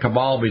having a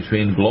cabal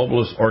between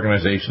globalist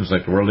organizations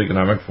like the World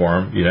Economic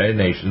Forum, the United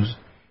Nations,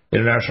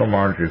 International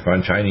Monetary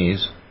Fund,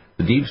 Chinese,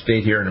 the deep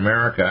state here in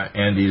America,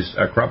 and these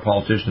corrupt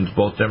politicians,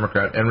 both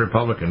Democrat and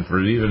Republican. For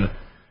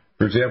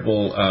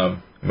example,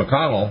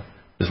 McConnell,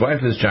 his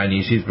wife is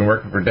Chinese. She's been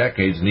working for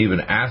decades and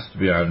even asked to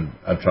be on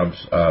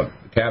Trump's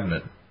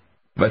cabinet.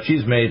 But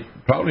she's made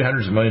probably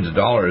hundreds of millions of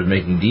dollars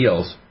making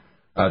deals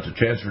to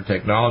transfer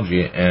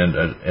technology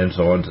and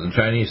so on to the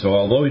Chinese. So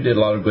although he did a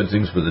lot of good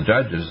things for the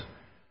judges,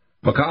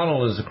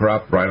 McConnell is a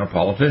corrupt rhino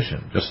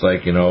politician, just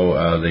like,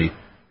 the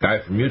guy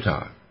from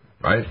Utah,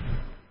 right?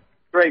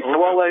 Great.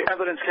 Well, the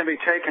evidence can be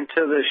taken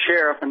to the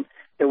sheriff, and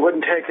it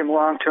wouldn't take him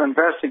long to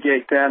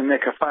investigate that and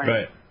make a finding.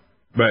 Right.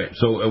 Right.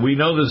 So we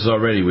know this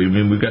already.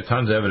 We've got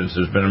tons of evidence.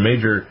 There's been a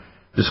major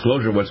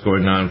disclosure of what's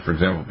going on, for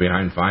example,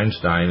 behind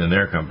Feinstein and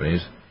their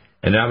companies,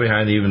 and now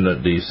behind even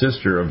the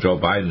sister of Joe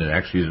Biden that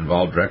actually is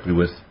involved directly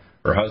with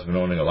her husband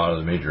owning a lot of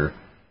the major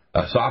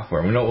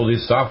software. We know all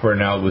these software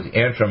now with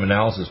Antrim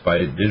analysis by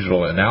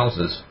digital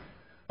analysis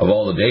of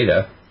all the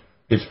data.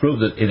 It's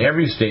proved that in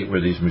every state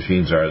where these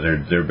machines are,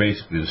 they're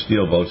basically to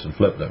steal votes and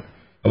flip them.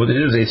 And what they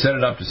do is they set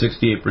it up to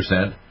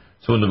 68%,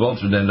 so when the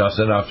votes are then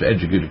sent off to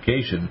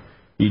adjudication,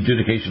 the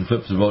adjudication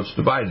flips the votes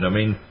to Biden. I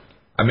mean,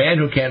 a man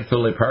who can't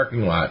fill a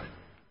parking lot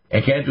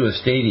and can't do a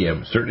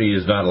stadium certainly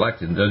is not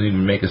elected and doesn't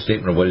even make a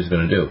statement of what he's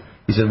going to do.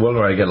 He said, well,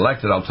 when I get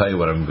elected, I'll tell you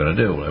what I'm going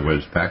to do, whether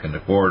it's packing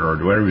the court or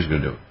whatever he's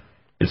going to do.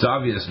 It's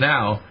obvious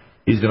now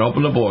he's going to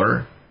open the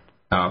border,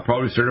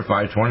 probably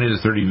certify 20 to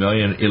 30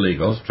 million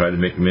illegals, try to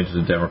make them into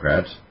the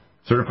Democrats,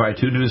 certify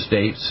 2 new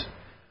states,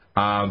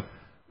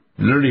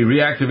 literally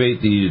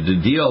reactivate the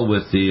deal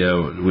with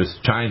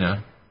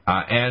China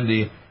and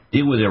the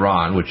deal with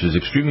Iran, which is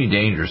extremely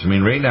dangerous. I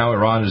mean, right now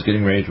Iran is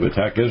getting ready to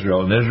attack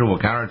Israel, and Israel will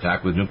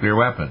counterattack with nuclear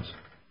weapons.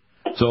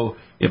 So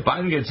if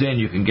Biden gets in,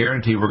 you can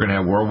guarantee we're going to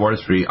have World War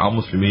III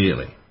almost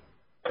immediately.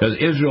 Because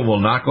Israel will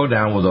not go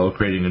down without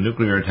creating a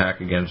nuclear attack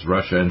against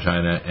Russia and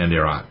China and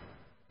Iran.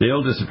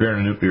 They'll disappear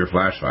in a nuclear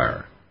flash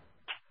fire.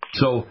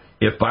 So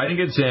if Biden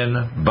gets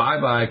in,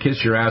 bye-bye,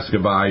 kiss your ass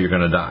goodbye, you're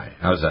going to die.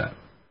 How's that?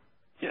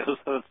 Yes,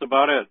 that's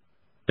about it.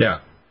 Yeah.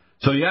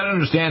 So you got to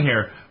understand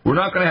here, we're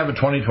not going to have a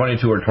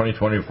 2022 or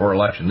 2024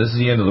 election. This is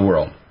the end of the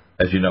world,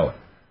 as you know it.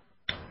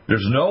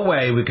 There's no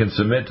way we can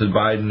submit to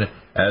Biden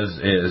as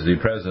the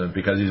president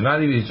because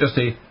he's just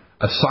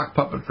a sock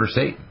puppet for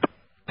Satan.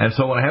 And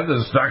so when I have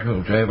this document,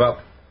 which I have up,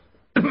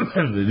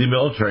 the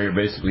military are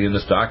basically in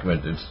this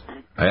document.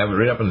 I have it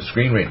right up on the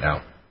screen right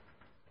now.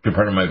 You're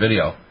part of my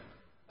video.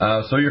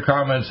 So your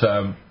comments,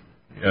 John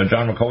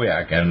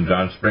McCoyak and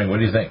John Spring, what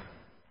do you think?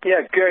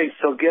 Yeah, great.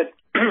 So get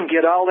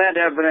all that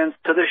evidence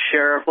to the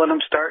sheriff. Let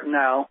him start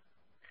now.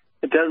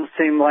 It doesn't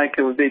seem like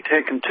it would be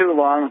taking too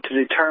long to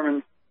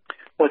determine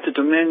what the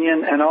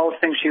Dominion and all the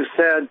things you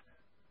said,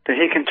 that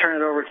he can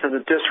turn it over to the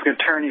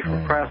district attorney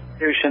for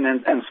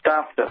prosecution and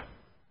stop this.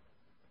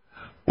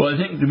 Well, I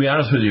think, to be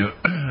honest with you,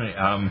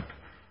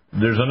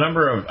 there's a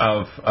number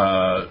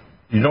of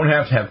you don't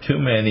have to have too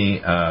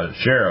many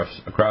sheriffs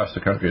across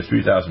the country. There's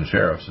 3,000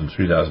 sheriffs in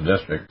 3,000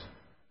 districts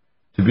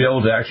to be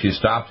able to actually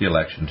stop the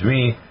election. To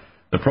me,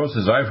 the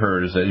process I've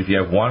heard is that if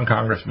you have one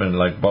congressman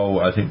like Bo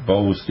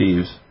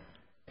Steves,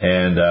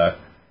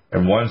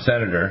 and one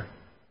senator,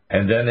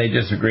 and then they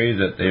disagree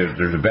that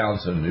there's a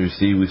balance, and you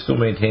see, we still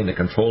maintain the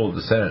control of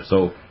the Senate.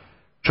 So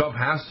Trump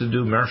has to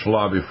do martial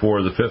law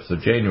before the 5th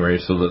of January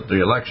so that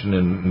the election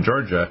in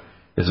Georgia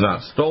is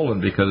not stolen,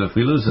 because if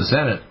we lose the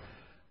Senate,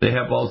 they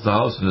have both the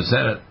House and the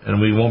Senate, and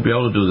we won't be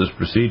able to do this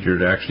procedure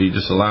to actually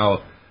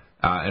disallow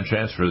and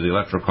transfer the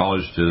Electoral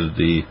College to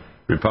the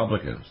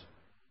Republicans.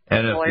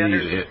 And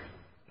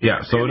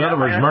if so in other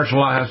words, martial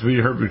law has to be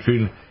heard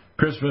between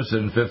Christmas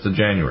and 5th of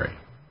January.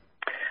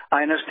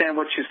 I understand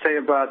what you say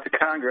about the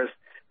Congress,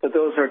 but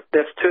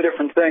that's two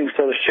different things.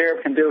 So the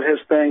sheriff can do his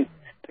thing,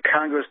 the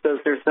Congress does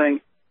their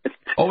thing.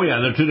 Oh, yeah,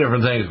 they're two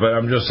different things, but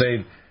I'm just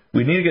saying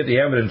we need to get the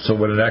evidence so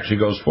when it actually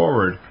goes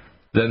forward,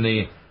 then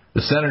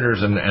the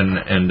senators and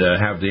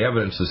have the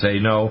evidence to say,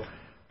 no,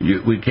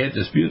 we can't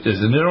dispute this.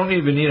 And they don't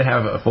even need to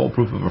have a full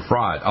proof of a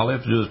fraud. All they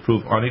have to do is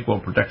prove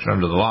unequal protection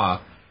under the law.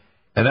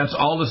 And that's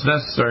all that's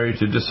necessary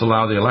to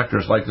disallow the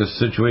electors, like this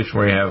situation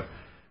where you have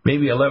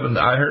maybe I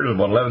heard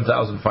about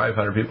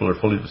 11,500 people are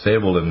fully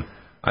disabled, and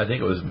I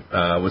think it was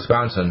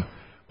Wisconsin,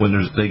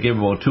 when they gave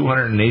about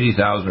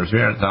 280,000 or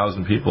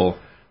 300,000 people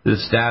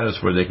this status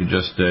where they could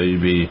just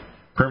be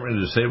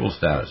permanently disabled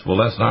status. Well,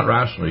 that's not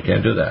rational. You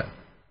can't do that.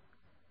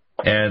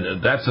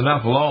 And that's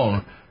enough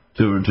alone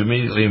to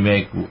immediately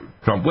make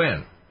Trump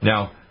win.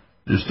 Now,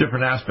 there's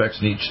different aspects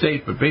in each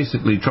state, but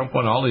basically Trump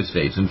won all these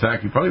states. In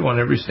fact, he probably won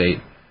every state.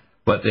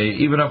 But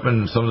even up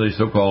in some of these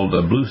so-called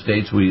blue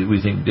states we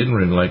think didn't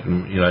win, like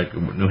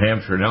New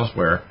Hampshire and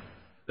elsewhere,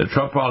 that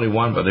Trump probably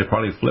won, but they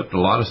probably flipped a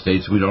lot of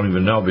states we don't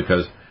even know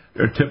because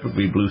they're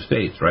typically blue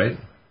states, right?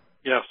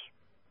 Yes.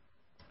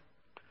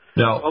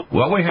 Now,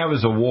 what we have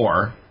is a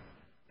war,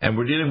 and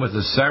we're dealing with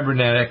the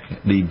cybernetic,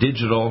 the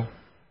digital,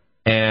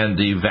 and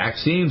the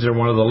vaccines are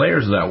one of the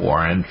layers of that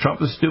war. And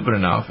Trump is stupid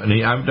enough,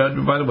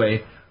 and by the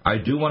way, I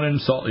do want to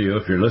insult you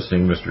if you're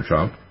listening, Mr.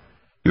 Trump.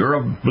 You're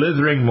a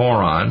blithering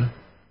moron.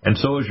 And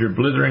so is your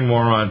blithering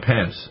moron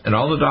Pence. And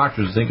all the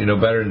doctors think you know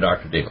better than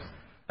Dr. Deagle.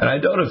 And I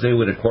doubt if they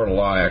would, at court of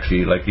law,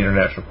 actually, like the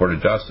International Court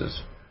of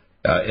Justice,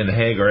 in The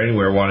Hague or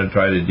anywhere, want to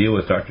try to deal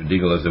with Dr.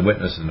 Deagle as a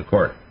witness in the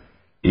court.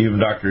 Even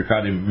Dr.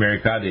 Mary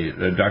Kade,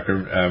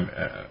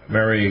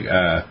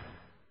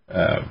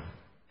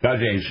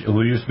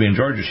 who used to be in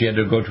Georgia, she had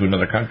to go to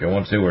another country. I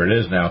won't say where it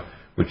is now,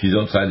 which is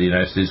outside the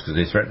United States because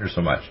they threaten her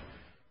so much.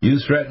 You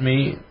threaten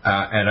me,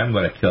 and I'm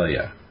going to kill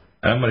you.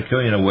 And I'm going to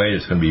kill you in a way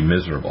that's going to be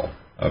miserable.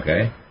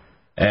 Okay?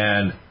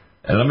 And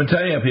let me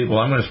tell you, people,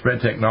 I'm going to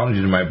spread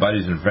technology to my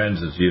buddies and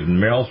friends that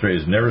Meryl Streep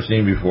has never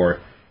seen before.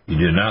 You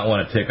do not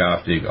want to tick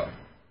off Deagle.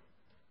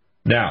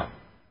 Now,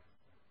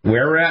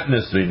 where we're at in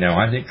this right now,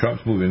 I think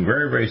Trump's moving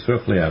very, very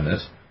swiftly on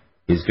this.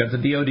 He's got the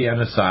DOD on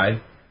his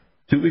side.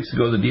 2 weeks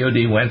ago, the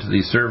DOD went to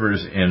these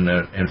servers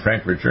in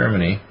Frankfurt,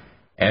 Germany,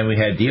 and we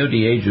had DOD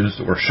agents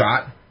that were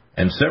shot,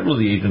 and several of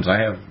the agents, I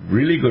have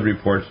really good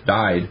reports,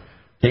 died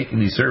taking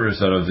these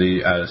servers out of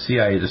the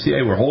CIA. The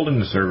CIA were holding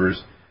the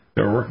servers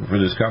that were working for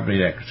this company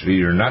that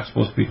actually are not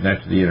supposed to be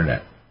connected to the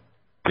Internet.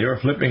 They were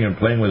flipping and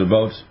playing with the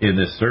boats in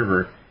this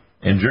server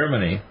in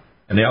Germany,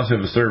 and they also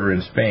have a server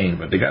in Spain,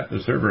 but they got the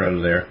server out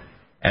of there,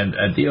 and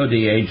DOD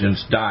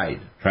agents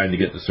died trying to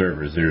get the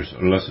servers. There's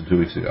less than 2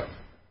 weeks ago.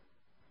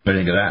 What do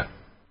you think of that?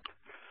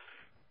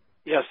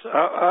 Yes,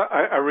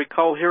 I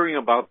recall hearing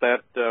about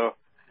that.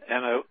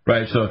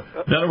 Right, so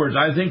in other words,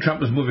 I think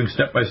Trump is moving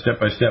step by step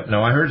by step.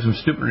 Now, I heard some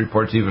stupid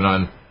reports even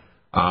on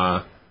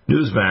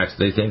Newsmax.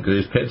 They think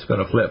his pet's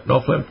going to flip.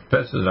 No,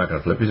 Pence is not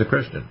going to flip. He's a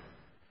Christian.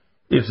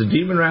 If the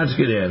demon rats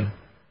get in,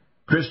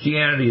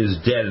 Christianity is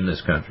dead in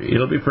this country.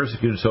 It'll be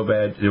persecuted so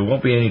bad, there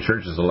won't be any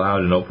churches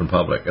allowed in open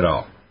public at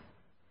all.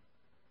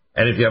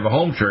 And if you have a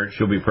home church,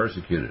 you'll be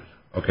persecuted.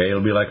 Okay,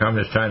 it'll be like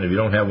Communist China. If you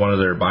don't have one of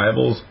their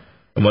Bibles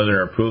and one of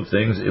their approved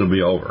things, it'll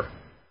be over.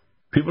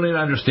 People need to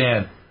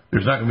understand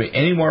there's not going to be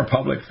any more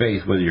public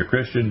faith, whether you're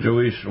Christian,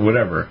 Jewish, or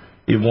whatever.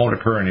 It won't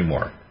occur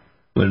anymore.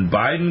 When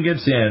Biden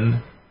gets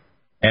in,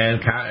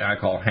 and I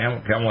call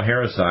Kamala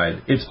Harris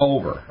side, it's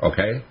over,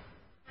 okay?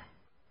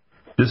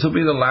 This will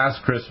be the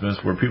last Christmas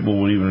where people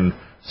will even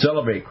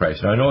celebrate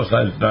Christ. Now, I know it's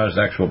not his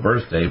actual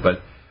birthday,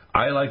 but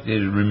I like to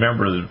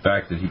remember the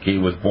fact that he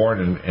was born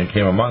and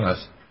came among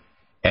us.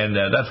 And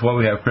that's what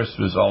we have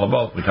Christmas all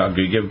about. We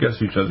give gifts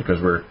to each other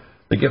because we're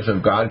the gifts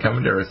of God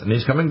coming to earth, and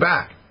he's coming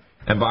back.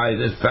 And by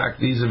the fact,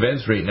 these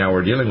events right now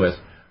we're dealing with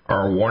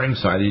are a warning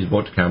sign that he's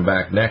about to come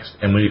back next.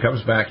 And when he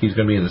comes back, he's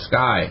going to be in the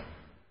sky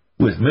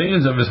with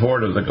millions of his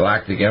horde of the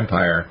Galactic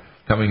Empire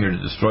coming here to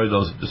destroy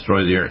those that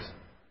destroy the earth.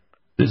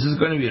 This is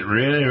going to be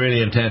really,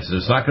 really intense.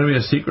 It's not going to be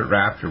a secret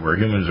rapture where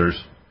humans are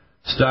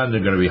stunned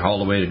and going to be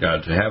hauled away to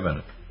God to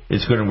heaven.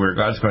 It's going to where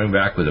God's coming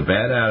back with a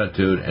bad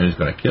attitude, and he's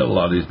going to kill a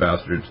lot of these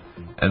bastards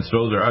and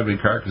throw their ugly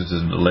carcasses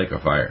into the lake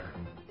of fire.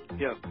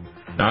 Yes.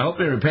 Now, I hope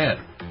they repent,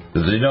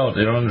 because they don't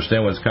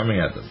understand what's coming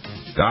at them.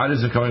 God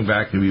isn't coming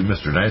back to be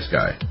Mr. Nice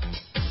Guy.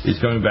 He's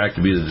coming back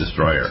to be the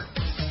destroyer.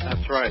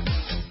 That's right.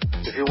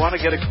 If you want to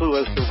get a clue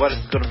as to what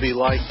it's going to be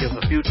like in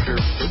the future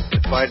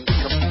if Biden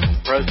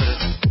becomes president,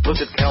 look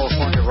at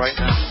California right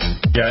now.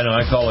 Yeah, I know.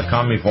 I call it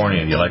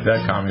California. You like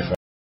that, California?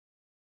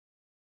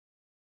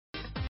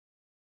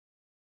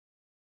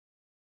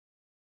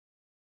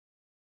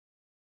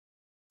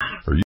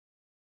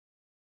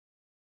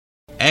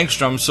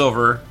 Angstrom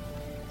silver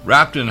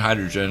wrapped in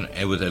hydrogen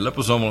and with a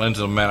liposomal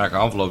enzymatic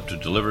envelope to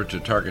deliver to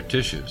target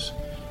tissues.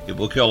 It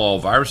will kill all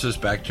viruses,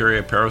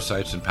 bacteria,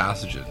 parasites, and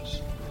pathogens.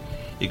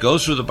 It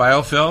goes through the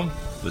biofilm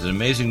with an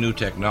amazing new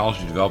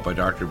technology developed by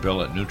Dr.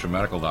 Bill at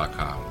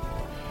NutriMedical.com.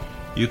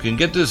 You can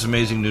get this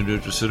amazing new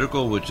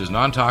nutraceutical, which is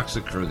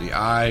non-toxic for the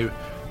eye,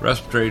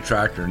 respiratory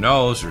tract, or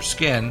nose, or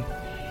skin,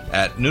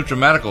 at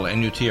NutriMedical,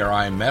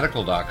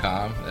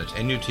 NutriMedical.com. That's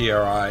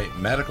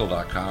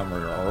NutriMedical.com,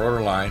 or our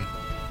order line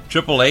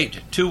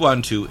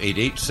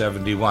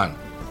 888-212-8871.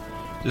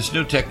 This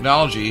new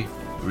technology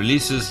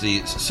releases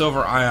the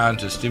silver ion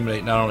to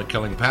stimulate not only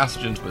killing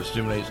pathogens, but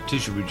stimulates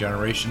tissue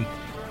regeneration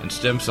and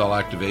stem cell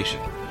activation.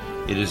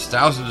 It is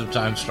thousands of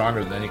times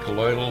stronger than any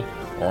colloidal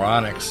or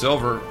onyx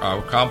silver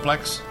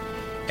complex,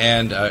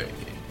 and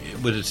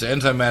with its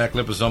enzymatic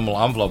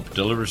liposomal envelope,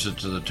 delivers it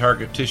to the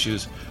target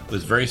tissues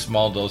with very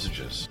small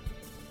dosages.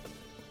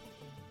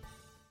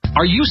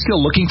 Are you still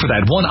looking for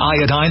that one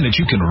iodine that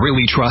you can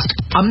really trust?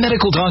 A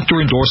medical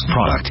doctor-endorsed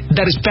product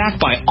that is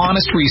backed by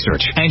honest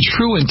research and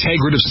true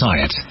integrative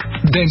science?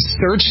 Then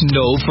search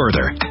no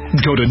further.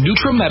 Go to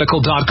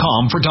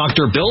NutriMedical.com for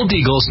Dr. Bill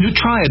Deagle's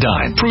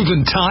Nutriodine,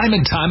 proven time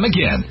and time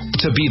again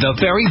to be the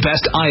very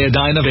best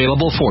iodine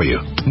available for you.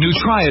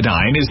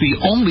 Nutriodine is the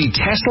only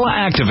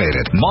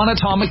Tesla-activated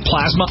monatomic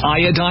plasma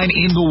iodine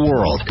in the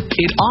world.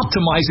 It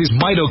optimizes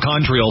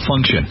mitochondrial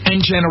function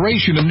and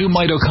generation of new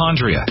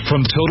mitochondria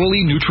from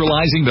totally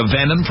neutralizing the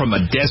venom from a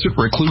desert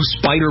recluse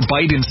spider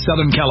bite in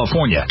Southern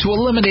California to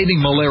eliminating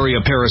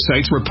malaria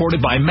parasites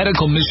reported by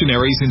medical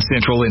missionaries in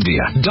Central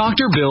India.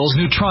 Dr. Bill's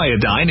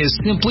Nutriodine is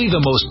simply the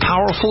most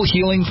powerful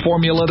healing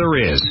formula there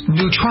is.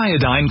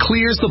 Nutriodine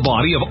clears the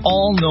body of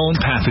all known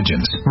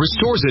pathogens,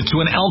 restores it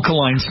to an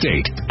alkaline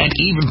state, and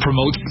even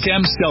promotes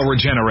stem cell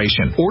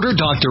regeneration. Order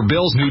Dr.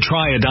 Bill's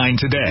Nutriodine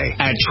today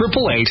at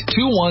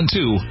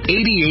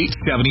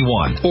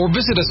 888-212-8871 or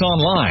visit us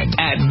online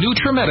at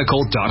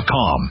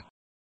NutriMedical.com.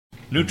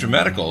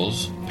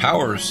 NutriMedical's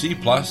Power C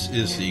Plus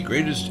is the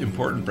greatest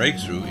important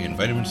breakthrough in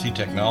vitamin C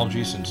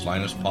technology since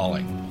Linus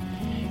Pauling.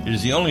 It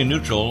is the only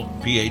neutral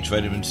pH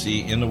vitamin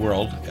C in the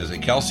world as a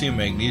calcium,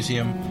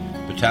 magnesium,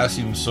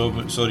 potassium,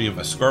 sodium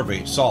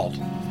ascorbate salt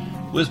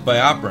with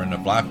BioPerine, a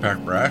black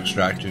pepper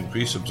extract, to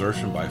increase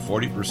absorption by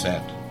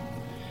 40%.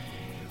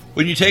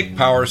 When you take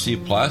Power C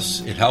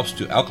Plus, it helps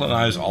to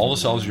alkalinize all the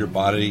cells of your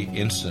body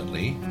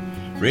instantly,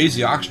 raise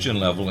the oxygen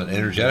level and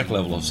energetic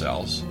level of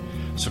cells,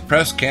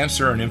 suppress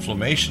cancer and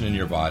inflammation in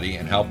your body,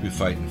 and help you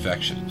fight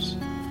infections.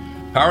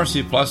 Power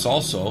C Plus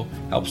also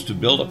helps to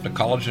build up the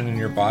collagen in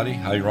your body,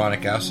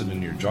 hyaluronic acid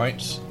in your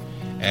joints,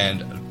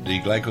 and the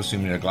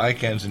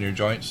glycosaminoglycans in your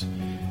joints,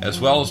 as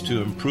well as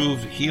to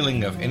improve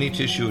healing of any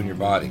tissue in your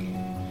body.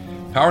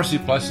 Power C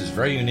Plus is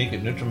very unique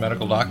at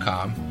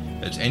NutriMedical.com.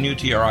 That's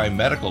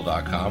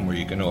NutriMedical.com, where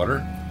you can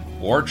order,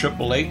 or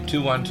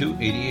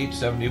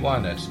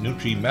 888-212-8871. That's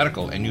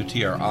NutriMedical,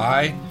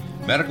 NUTRI,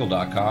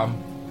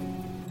 medical.com.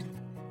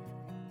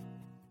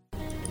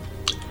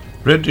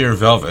 Red Deer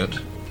Velvet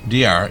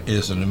DR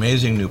is an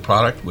amazing new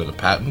product with a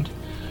patent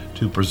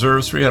to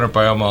preserve 300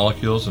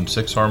 biomolecules and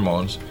 6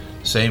 hormones,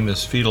 same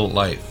as fetal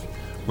life,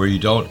 where you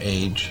don't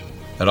age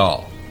at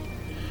all.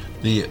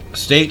 The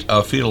state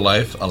of fetal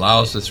life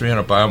allows the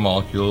 300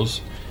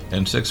 biomolecules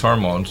and 6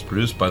 hormones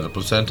produced by the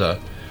placenta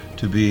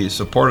to be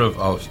supportive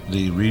of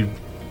the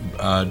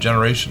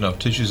regeneration of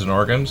tissues and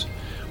organs,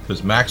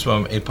 with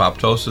maximum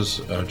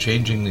apoptosis,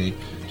 changing the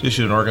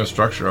tissue and organ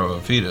structure of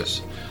a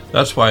fetus.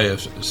 That's why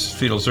if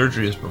fetal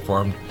surgery is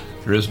performed,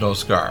 there is no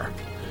scar.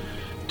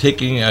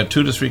 Taking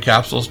 2 to 3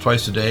 capsules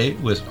twice a day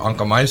with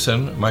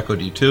oncomycin,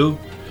 myco-D2,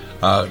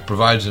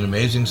 provides an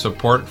amazing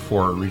support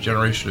for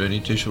regeneration of any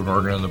tissue and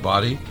organ in the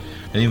body,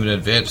 and even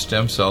advanced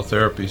stem cell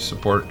therapy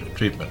support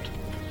treatment.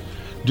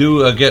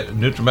 Do get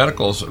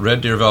NutriMedical's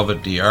Red Deer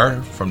Velvet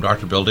DR from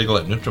Dr. Bill Deagle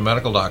at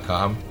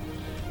NutriMedical.com,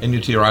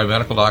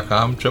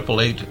 NUTRIMedical.com,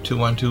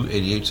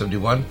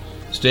 888-212-8871.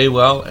 Stay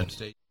well and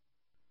stay...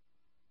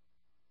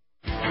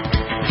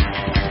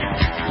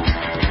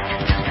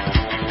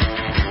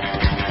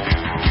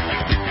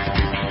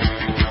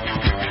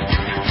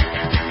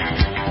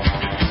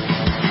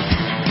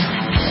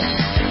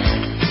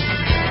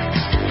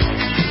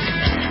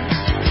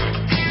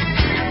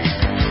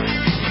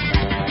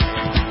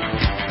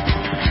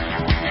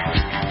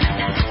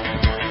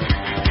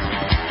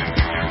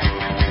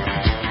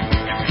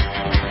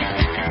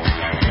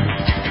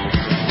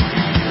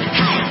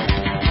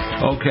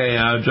 Okay,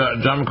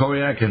 John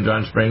McCowiak and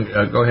John Spring,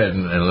 go ahead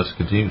and let's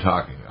continue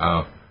talking.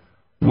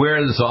 Where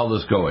is all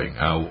this going?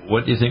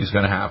 What do you think is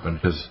going to happen?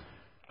 Because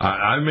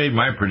I made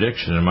my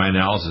prediction and my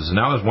analysis, and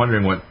now I was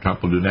wondering what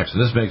Trump will do next.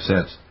 And this makes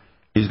sense.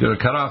 He's going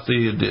to cut off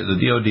the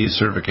DOD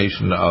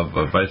certification of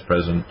Vice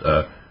President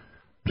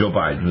Joe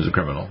Biden, who's a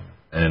criminal,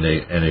 and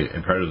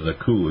a part of the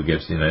coup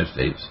against the United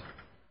States.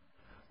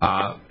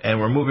 And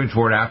we're moving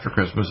toward after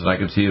Christmas, and I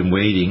can see him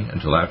waiting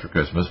until after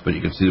Christmas, but you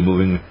can see him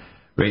moving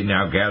right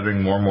now,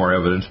 gathering more and more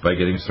evidence by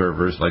getting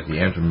servers like the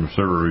Antrim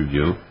Server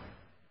Review.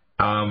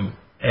 And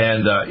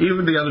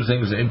even the other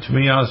things, and to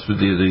be honest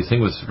with you, the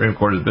thing with the Supreme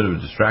Court is a bit of a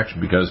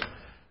distraction because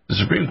the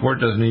Supreme Court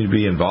doesn't need to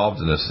be involved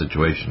in this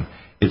situation.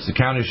 It's the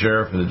county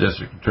sheriff and the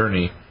district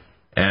attorney,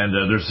 and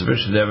there's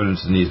sufficient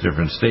evidence in these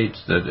different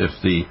states that if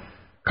the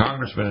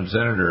congressman and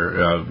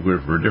senator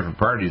for different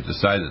parties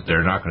decide that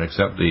they're not going to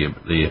accept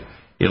the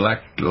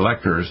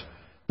electors,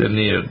 then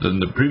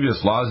the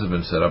previous laws have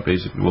been set up.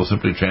 Basically, will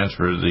simply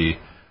transfer the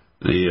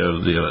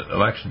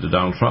election to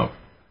Donald Trump.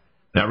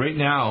 Now, right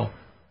now,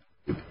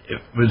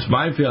 it's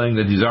my feeling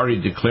that he's already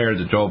declared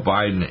that Joe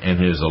Biden and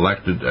his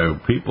elected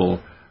people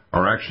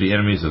are actually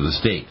enemies of the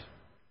state.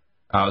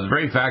 The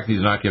very fact that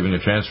he's not giving a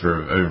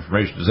transfer of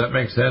information, does that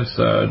make sense,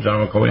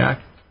 John McCowiak?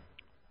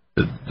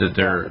 That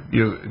they're,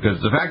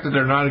 because the fact that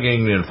they're not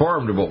getting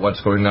informed about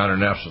what's going on in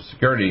national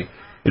security,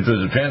 if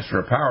there's a transfer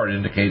of power, it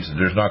indicates that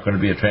there's not going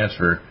to be a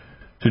transfer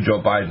to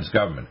Joe Biden's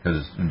government,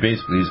 because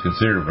basically he's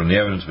considered, from the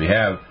evidence we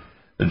have,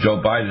 that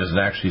Joe Biden is an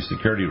actually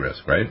security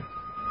risk, right?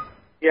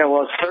 Yeah,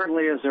 well, it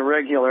certainly is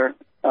irregular.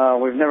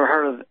 We've never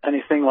heard of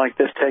anything like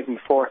this taking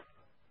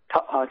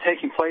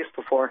place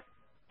before.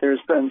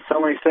 There's been so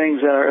many things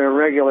that are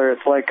irregular.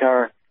 It's like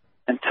our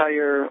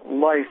entire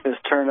life is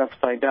turned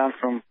upside down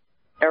from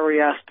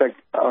every aspect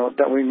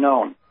that we've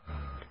known.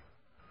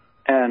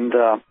 And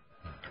I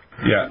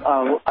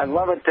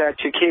love it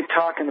that you keep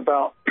talking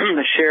about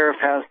the sheriff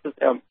has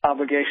the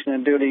obligation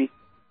and duty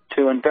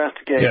to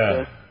investigate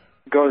this,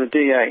 go to the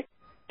DA.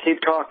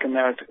 Keep talking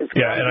there.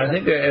 And I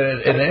think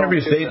in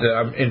every state,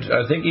 I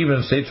think even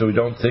in states that we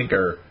don't think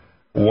are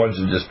ones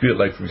in dispute,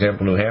 like, for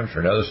example, New Hampshire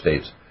and other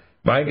states,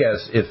 my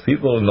guess, if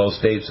people in those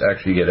states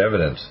actually get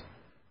evidence,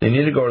 they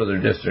need to go to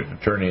their district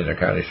attorney and their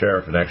county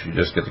sheriff and actually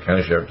just get the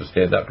county sheriff to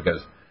stand up,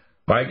 because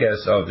my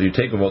guess of, you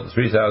take about the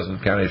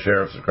 3,000 county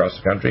sheriffs across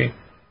the country,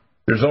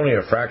 there's only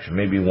a fraction,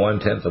 maybe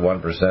 0.1% of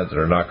 1%, that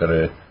are not going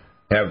to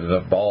have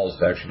enough balls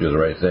to actually do the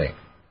right thing.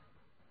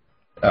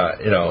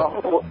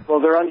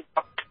 Well, they're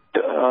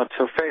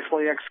to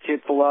faithfully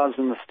execute the laws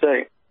in the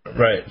state.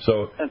 Right.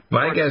 So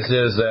my guess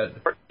is that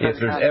if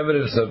there's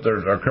evidence that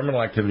there's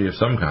criminal activity of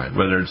some kind,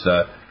 whether it's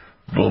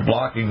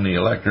blocking the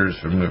electors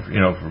from,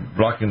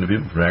 blocking the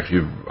people from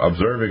actually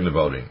observing the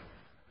voting,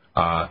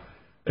 not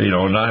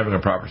having a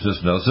proper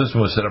system. Now, the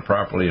system was set up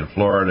properly in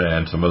Florida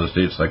and some other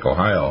states like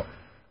Ohio,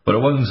 but it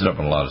wasn't set up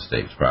in a lot of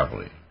states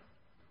properly.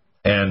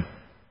 And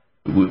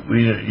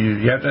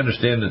you have to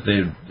understand that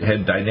they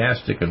had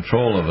dynastic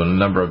control of a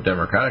number of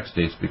democratic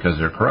states because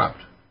they're corrupt.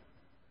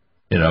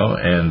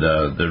 and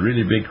the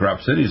really big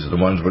corrupt cities are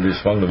the ones where they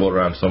swung the vote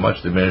around so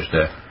much they managed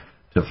to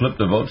flip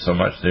the vote so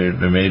much they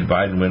made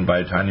Biden win by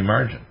a tiny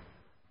margin.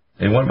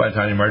 They won by a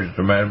tiny margin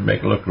to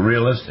make it look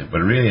realistic, but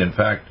really, in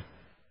fact,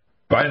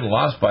 Biden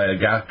lost by a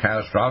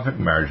catastrophic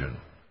margin,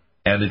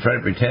 and they try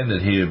to pretend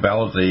that he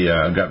validly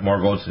got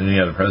more votes than any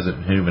other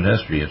president in human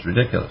history. It's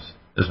ridiculous,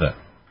 isn't it?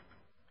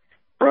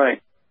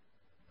 Right.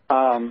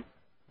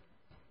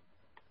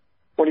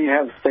 What do you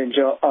have to say,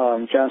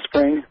 John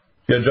Spring?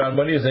 Yeah, John,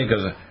 what do you think?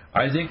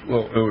 I think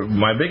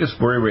my biggest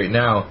worry right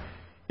now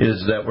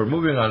is that we're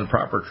moving on the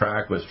proper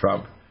track with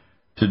Trump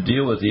to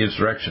deal with the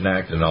Insurrection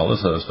Act and all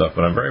this other stuff,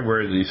 but I'm very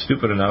worried that he's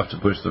stupid enough to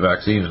push the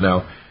vaccines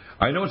now.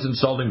 I know it's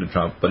insulting to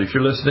Trump, but if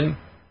you're listening,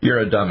 you're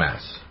a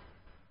dumbass.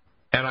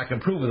 And I can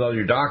prove with all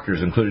your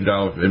doctors, including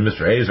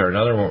Mr. Azar and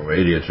other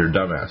idiots, you're a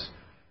dumbass.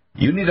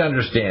 You need to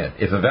understand,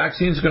 if a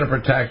vaccine is going to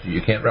protect you,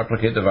 you can't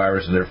replicate the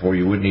virus, and therefore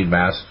you wouldn't need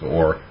masks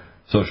or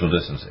social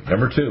distancing.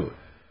 Number two,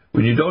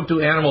 when you don't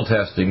do animal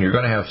testing, you're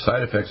going to have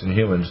side effects in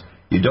humans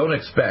you don't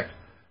expect,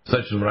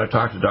 such as when I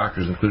talk to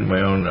doctors, including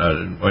my own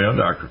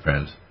doctor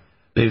friends.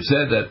 They've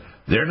said that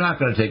they're not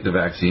going to take the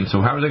vaccine,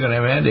 so how are they going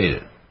to mandate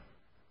it?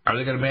 Are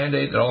they going to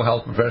mandate that all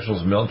health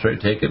professionals and military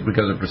take it?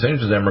 Because a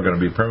percentage of them are going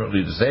to be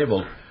permanently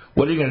disabled.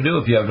 What are you going to do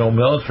if you have no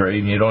military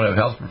and you don't have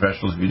health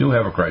professionals if you do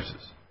have a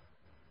crisis?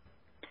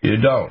 You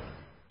don't.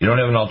 You don't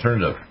have an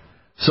alternative.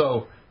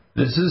 So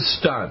this is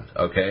stunned,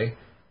 okay?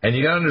 And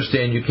you got to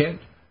understand, you can't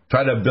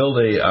try to build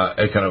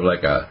a kind of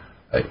like the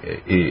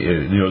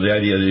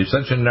idea that you're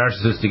such a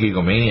narcissistic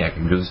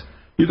egomaniac, because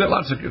you've got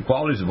lots of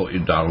qualities about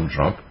you, Donald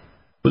Trump.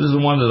 But this is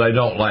the one that I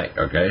don't like,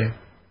 okay,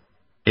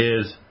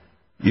 is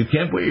you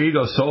can't put your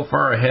ego so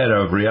far ahead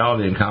of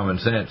reality and common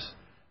sense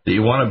that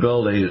you want to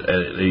build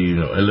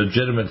a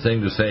legitimate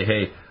thing to say,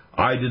 hey,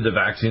 I did the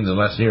vaccines in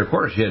less than a year. Of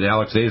course, you had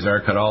Alex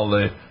Azar cut all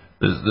the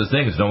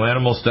things, no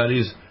animal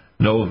studies,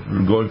 no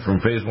going from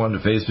phase 1 to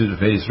phase 2 to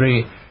phase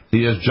 3. So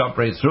you just jump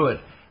right through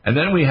it. And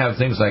then we have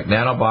things like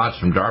nanobots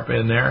from DARPA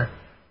in there,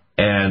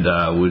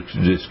 and which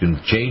just can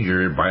change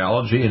your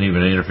biology and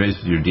even interface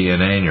with your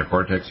DNA and your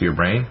cortex of your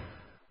brain.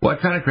 What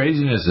kind of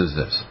craziness is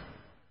this?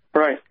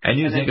 Right. And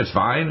you think it's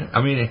fine?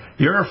 I mean,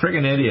 you're a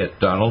friggin' idiot,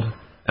 Donald.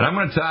 And I'm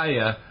going to tell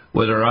you,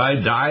 whether I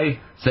die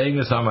saying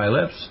this on my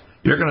lips,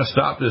 you're going to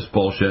stop this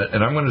bullshit,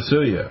 and I'm going to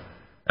sue you.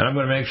 And I'm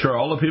going to make sure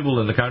all the people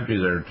in the country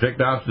that are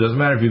ticked off, it doesn't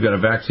matter if you've got a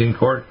vaccine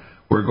court,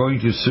 we're going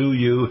to sue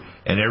you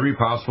in every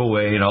possible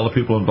way, and all the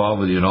people involved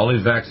with you, and all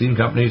these vaccine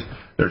companies,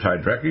 they're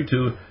tied directly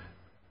to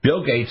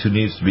Bill Gates, who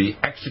needs to be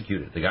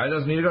executed. The guy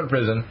doesn't need to go to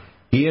prison.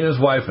 He and his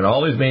wife and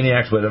all these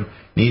maniacs with him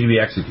need to be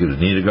executed,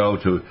 need to go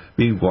to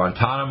be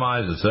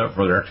Guantanamized and set up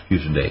for their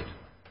execution date.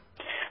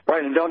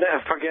 Right, and don't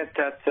forget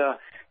that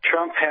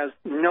Trump has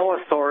no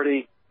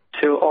authority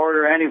to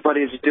order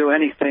anybody to do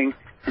anything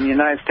in the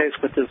United States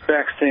with this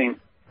vaccine.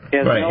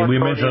 Right, no and we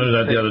mentioned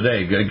that the other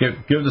day.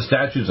 Give the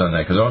statutes on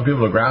that, because I want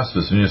people to grasp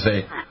this. And you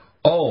say,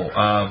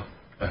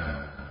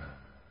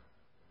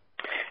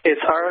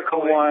 it's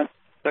Article 1.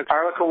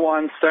 Article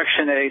 1,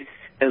 Section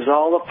 8 is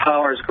all the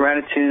powers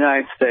granted to the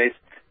United States.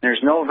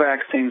 There's no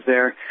vaccines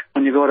there.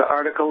 When you go to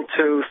Article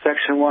 2,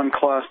 Section 1,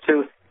 Clause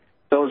 2,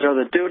 those are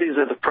the duties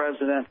of the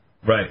president.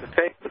 Right.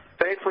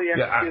 Faithfully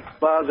execute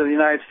the laws of the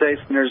United States,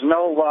 and there's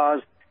no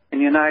laws in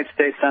the United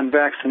States on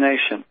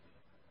vaccination.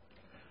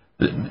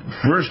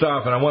 First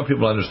off, and I want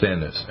people to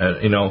understand this,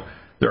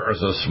 there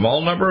is a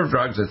small number of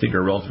drugs I think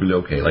are relatively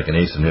okay, like an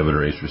ACE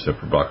inhibitor, ACE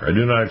receptor blocker. I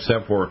do not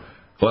accept for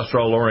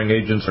cholesterol-lowering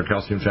agents or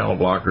calcium channel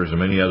blockers and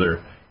many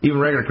other, even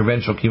regular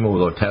conventional chemo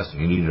without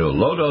testing. You need to do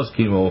low-dose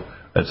chemo,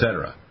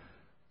 etc.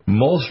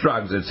 Most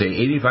drugs, I'd say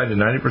 85 to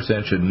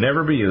 90%, should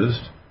never be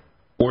used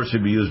or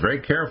should be used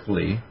very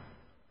carefully,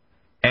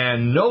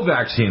 and no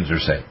vaccines are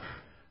safe.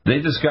 They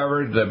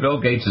discovered that Bill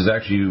Gates is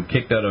actually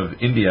kicked out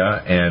of India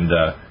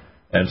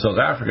and South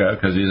Africa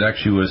because he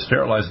actually was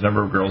sterilized a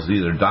number of girls that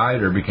either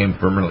died or became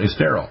permanently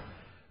sterile.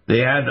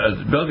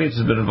 Bill Gates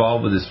has been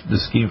involved with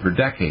this scheme for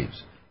decades.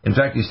 In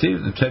fact, he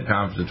stated at the TED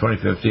conference in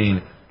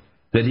 2015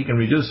 that he can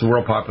reduce the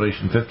world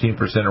population 15%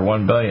 or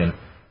 1 billion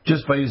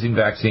just by using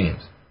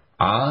vaccines.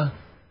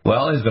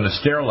 Well, he's going to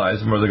sterilize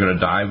them or they're going to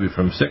die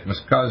from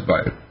sickness caused by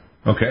it.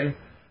 Okay?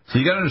 So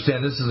you got to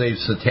understand, this is a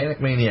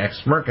satanic maniac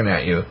smirking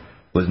at you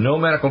with no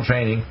medical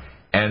training,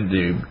 and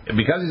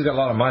because he's got a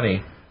lot of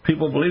money,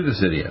 people believe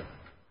this idiot.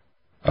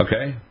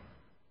 Okay?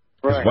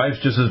 Right. His wife's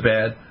just as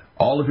bad.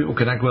 All the people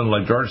connected with him,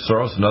 like George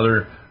Soros,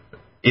 another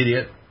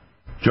idiot.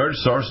 George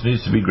Soros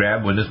needs to be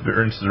grabbed when this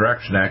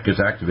Insurrection Act gets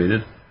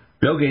activated.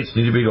 Bill Gates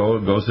needs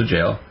to goes to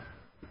jail.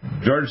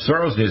 George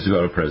Soros needs to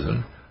go to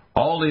prison.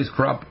 All these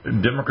corrupt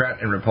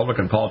Democrat and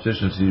Republican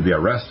politicians need to be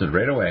arrested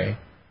right away,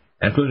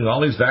 including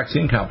all these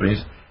vaccine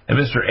companies. And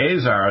Mr.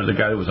 Azar, the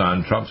guy that was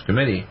on Trump's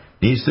committee,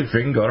 needs to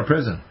freaking go to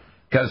prison.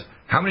 Because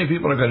how many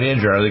people are going to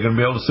injure? Are they going to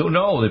be able to sue?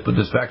 No, they put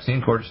this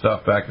vaccine court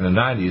stuff back in the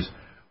 90s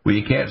where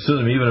you can't sue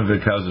them even if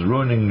it causes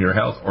ruining your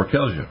health or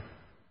kills you.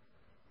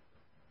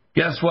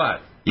 Guess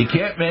what? You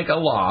can't make a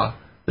law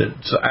that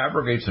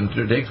abrogates and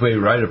takes away the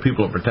right of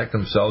people to protect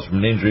themselves from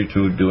an injury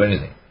to do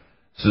anything.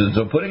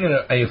 So putting in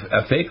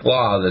a fake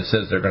law that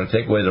says they're going to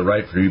take away the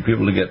right for you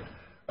people to get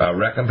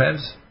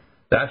recompense,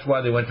 that's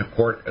why they went to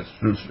court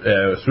through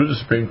the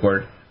Supreme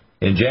Court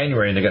in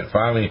January, and they got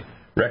finally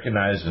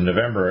recognized in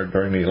November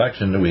during the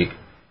election week,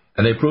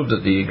 and they proved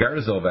that the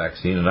Gardasil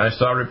vaccine, and I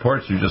saw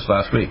reports just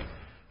last week,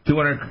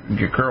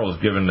 200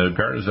 girls given the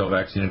Gardasil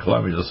vaccine in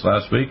Colombia just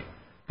last week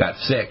got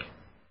sick,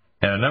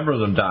 and a number of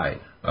them died,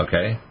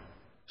 okay?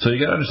 So you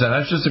got to understand,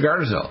 that's just the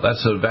Gardasil.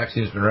 That's a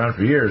vaccine that's been around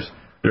for years.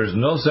 There's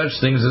no such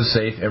thing as a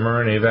safe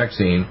mRNA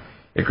vaccine.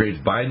 It creates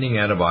binding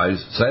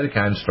antibodies,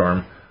 cytokine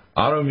storm,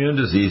 autoimmune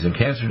disease and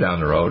cancer down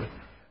the road,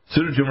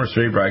 pseudotumor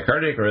cerebri,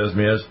 cardiac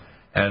arrhythmias,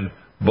 and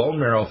bone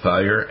marrow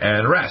failure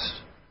and rest.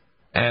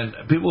 And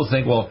people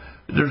think, well,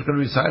 there's going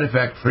to be side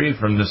effect free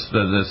from these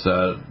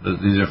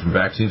different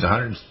vaccines.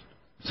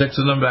 106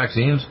 of them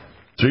vaccines.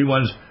 3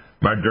 ones,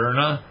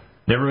 Moderna,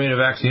 never made a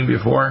vaccine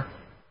before,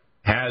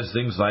 has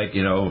things like,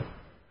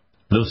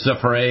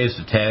 luciferase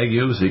to tag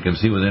you so you can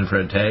see with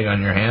infrared tag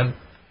on your hand,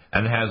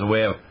 and it has a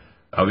way of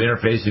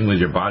interfacing with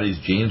your body's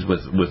genes with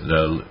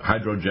the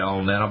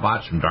hydrogel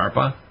nanobots from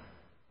DARPA,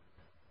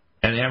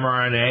 and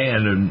mRNA,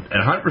 and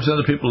 100% of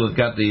the people that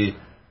got the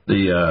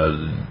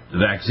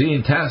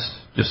vaccine test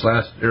just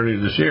earlier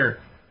this year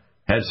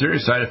had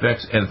serious side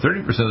effects, and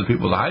 30% of the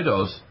people with the high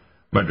dose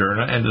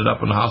Moderna ended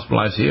up in the hospital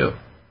ICU.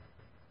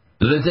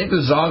 Do they think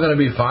this is all going to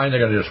be fine?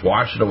 They're going to just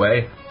wash it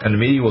away, and the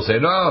media will say,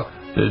 "No,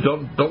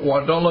 don't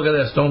look at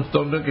this. Don't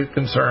get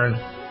concerned.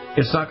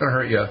 It's not going to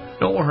hurt you.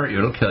 No, it won't hurt you.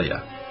 It'll kill you.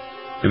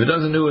 If it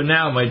doesn't do it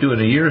now, it might do it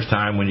in a year's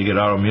time when you get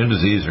autoimmune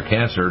disease or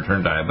cancer or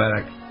turn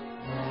diabetic.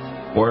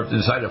 Or if they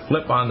decide to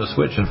flip on the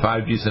switch and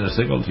 5G send a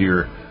signal to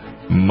your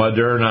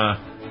Moderna,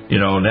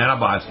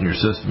 nanobots in your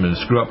system and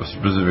screw up a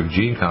specific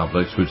gene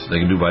complex, which they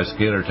can do by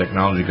scalar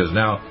technology, because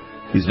now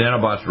these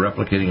nanobots are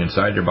replicating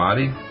inside your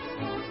body.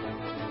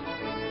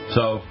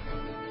 So,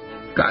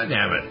 God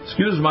damn it,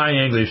 excuse my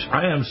English,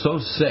 I am so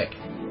sick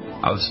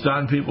of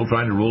stunned people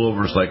trying to rule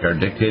over us like our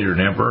dictator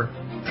and emperor.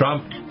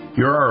 Trump,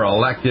 you're our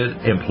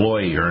elected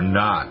employee. You're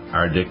not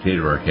our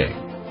dictator or king.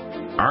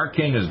 Our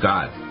king is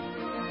God,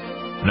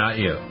 not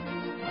you.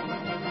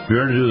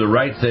 You're to do the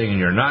right thing, and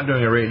you're not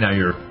doing it right now.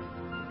 You're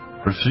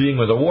proceeding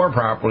with the war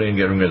properly and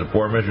getting rid of the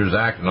Poor Measures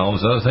Act and all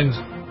those other things.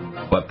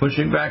 But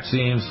pushing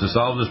vaccines to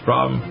solve this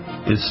problem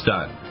is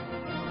stunned,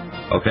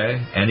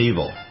 okay, and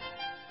evil.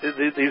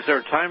 These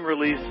are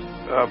time-release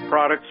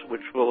products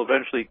which will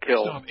eventually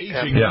kill. Stop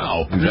aging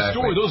now. Exactly.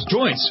 Restore those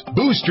joints.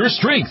 Boost your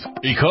strength.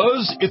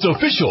 Because it's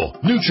official.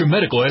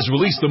 NutriMedical has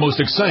released the most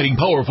exciting,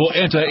 powerful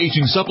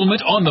anti-aging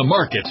supplement on the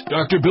market.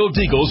 Dr. Bill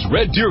Deagle's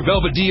Red Deer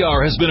Velvet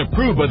DR has been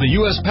approved by the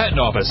U.S.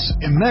 Patent Office.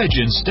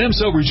 Imagine stem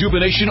cell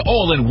rejuvenation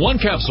all in one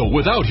capsule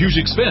without huge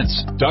expense.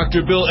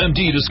 Dr. Bill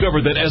MD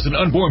discovered that as an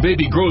unborn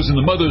baby grows in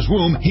the mother's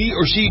womb, he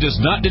or she does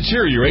not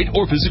deteriorate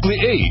or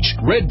physically age.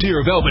 Red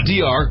Deer Velvet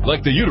DR,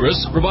 like the uterus,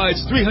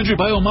 provides 300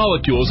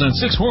 biomolecules and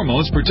 6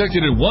 hormones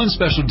protected in one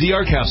special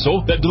DR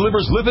capsule that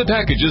delivers lipid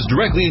packages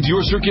directly into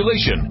your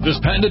circulation. This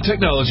patented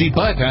technology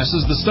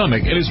bypasses the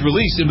stomach and is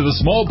released into the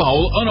small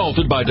bowel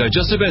unaltered by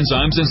digestive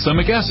enzymes and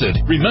stomach acid.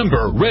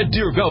 Remember, Red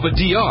Deer Velvet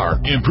DR.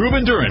 Improve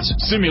endurance,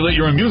 stimulate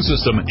your immune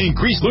system,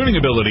 increase learning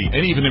ability,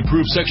 and even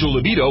improve sexual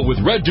libido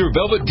with Red Deer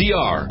Velvet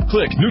DR.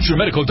 Click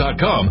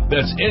NutriMedical.com,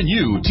 that's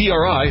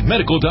NUTRI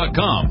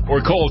Medical.com,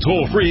 or call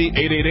toll-free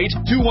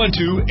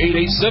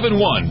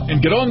 888-212-8871 and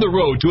get on the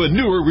road to a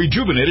newer,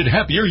 rejuvenated,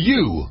 happier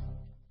you.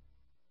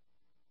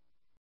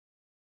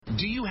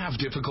 Do you have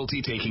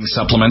difficulty taking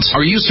supplements?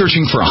 Are you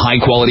searching for a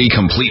high-quality,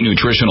 complete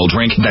nutritional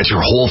drink that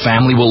your whole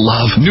family will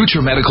love?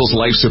 NutriMedical's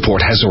Life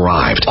Support has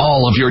arrived.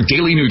 All of your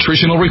daily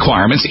nutritional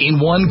requirements in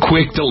one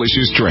quick,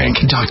 delicious drink.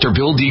 Dr.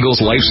 Bill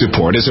Deagle's Life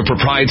Support is a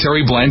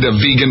proprietary blend of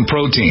vegan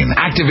protein,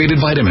 activated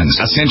vitamins,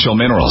 essential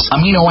minerals,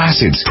 amino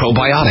acids,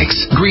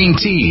 probiotics, green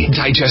tea,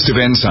 digestive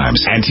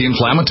enzymes,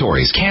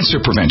 anti-inflammatories,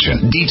 cancer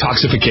prevention,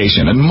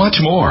 detoxification, and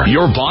much more.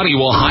 Your body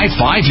will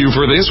high-five you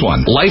for this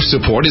one. Life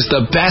Support is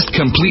the best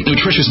complete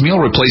nutritious meal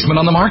replacement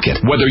on the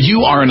market. Whether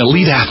you are an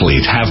elite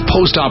athlete, have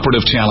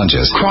post-operative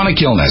challenges,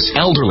 chronic illness,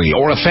 elderly,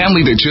 or a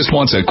family that just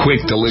wants a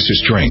quick, delicious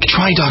drink,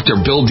 try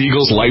Dr. Bill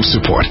Deagle's Life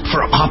Support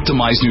for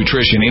optimized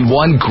nutrition in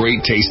one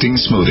great-tasting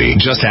smoothie.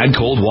 Just add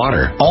cold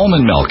water,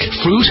 almond milk,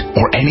 fruit,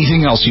 or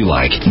anything else you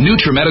like.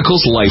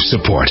 NutriMedical's Life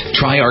Support.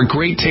 Try our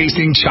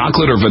great-tasting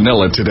chocolate or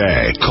vanilla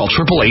today. Call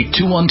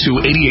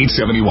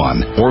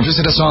 888-212-8871 or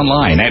visit us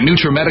online at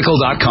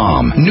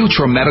NutriMedical.com.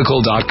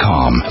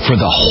 NutriMedical.com for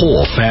the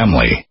whole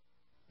family.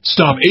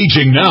 Stop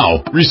aging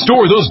now.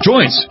 Restore those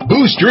joints.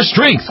 Boost your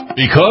strength.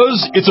 Because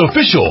it's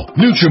official.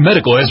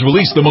 NutriMedical has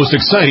released the most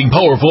exciting,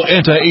 powerful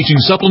anti-aging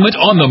supplement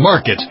on the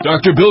market.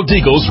 Dr. Bill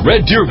Deagle's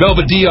Red Deer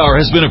Velvet DR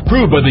has been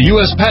approved by the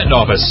U.S. Patent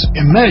Office.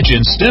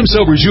 Imagine stem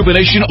cell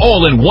rejuvenation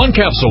all in one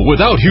capsule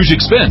without huge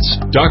expense.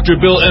 Dr.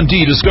 Bill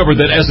MD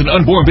discovered that as an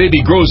unborn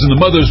baby grows in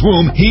the mother's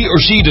womb, he or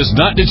she does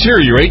not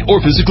deteriorate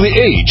or physically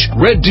age.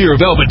 Red Deer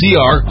Velvet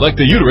DR, like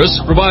the uterus,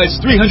 provides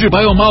 300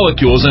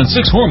 biomolecules and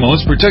 6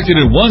 hormones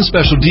protected in one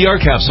special DR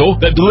capsule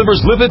that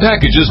delivers lipid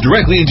packages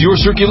directly into your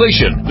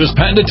circulation. This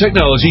patented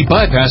technology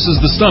bypasses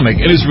the stomach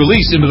and is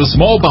released into the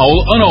small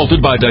bowel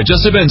unaltered by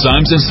digestive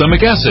enzymes and stomach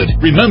acid.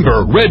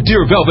 Remember Red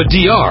Deer Velvet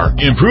DR.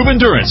 Improve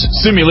endurance,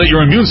 stimulate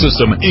your immune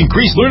system,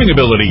 increase learning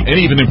ability, and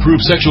even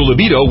improve sexual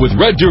libido with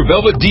Red Deer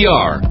Velvet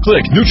DR.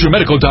 Click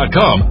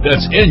NutriMedical.com,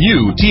 that's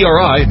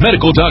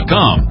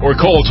NutriMedical.com, or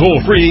call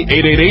toll-free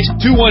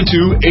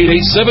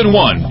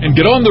 888-212-8871 and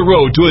get on the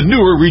road to a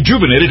newer,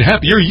 rejuvenated,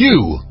 happier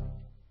you.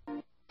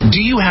 Do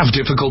you have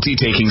difficulty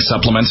taking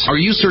supplements? Are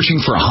you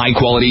searching for a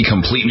high-quality,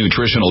 complete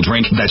nutritional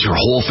drink that your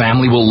whole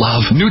family will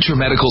love?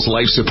 NutriMedical's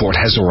Life Support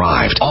has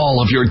arrived.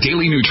 All of your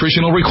daily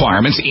nutritional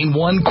requirements in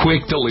one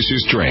quick,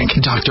 delicious drink.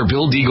 Dr.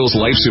 Bill Deagle's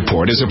Life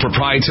Support is a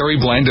proprietary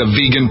blend of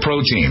vegan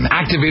protein,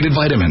 activated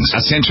vitamins,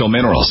 essential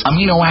minerals,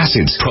 amino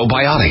acids,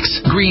 probiotics,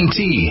 green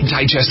tea,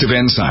 digestive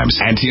enzymes,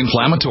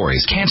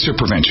 anti-inflammatories, cancer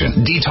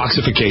prevention,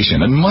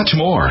 detoxification, and much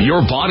more.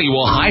 Your body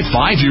will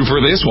high-five you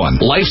for this one.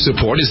 Life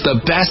Support is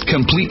the best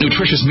complete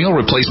nutritious meal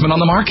replacement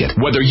on the market.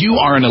 Whether you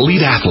are an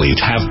elite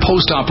athlete, have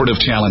post-operative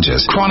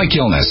challenges, chronic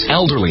illness,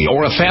 elderly,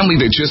 or a family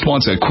that just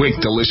wants a quick,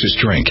 delicious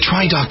drink,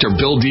 try Dr.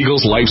 Bill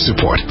Deagle's Life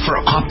Support for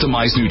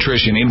optimized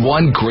nutrition in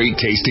one great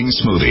tasting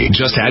smoothie.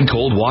 Just add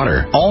cold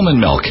water,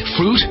 almond milk,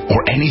 fruit,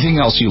 or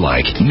anything else you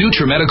like.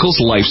 NutriMedical's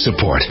Life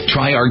Support.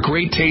 Try our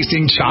great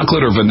tasting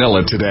chocolate or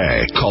vanilla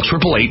today. Call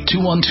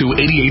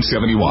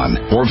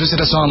 888-212-8871 or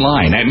visit us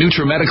online at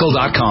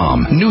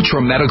NutriMedical.com.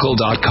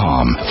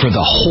 NutriMedical.com for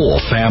the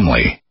whole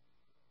family.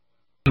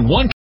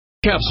 One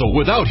capsule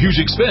without huge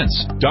expense.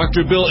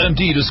 Dr. Bill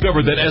MD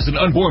discovered that as an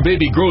unborn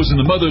baby grows in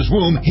the mother's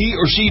womb, he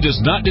or she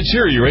does not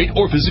deteriorate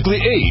or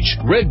physically age.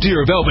 Red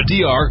Deer Velvet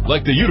DR,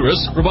 like the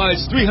uterus,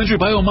 provides 300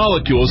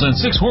 biomolecules and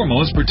 6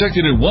 hormones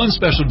protected in one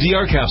special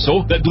DR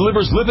capsule that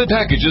delivers lipid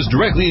packages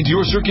directly into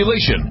your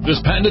circulation.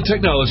 This patented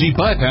technology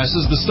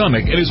bypasses the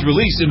stomach and is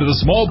released into the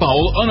small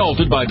bowel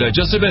unaltered by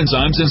digestive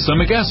enzymes and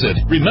stomach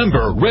acid.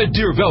 Remember Red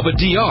Deer Velvet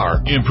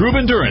DR. Improve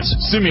endurance,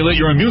 stimulate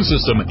your immune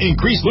system,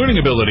 increase learning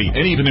ability,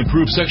 and even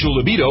improve sexual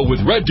libido with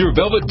Red Deer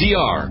Velvet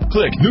DR.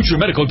 Click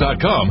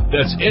NutriMedical.com,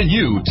 that's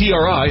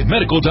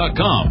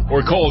NutriMedical.com,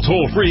 or call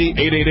toll-free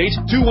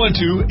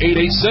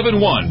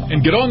 888-212-8871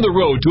 and get on the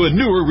road to a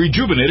newer,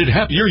 rejuvenated,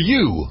 happier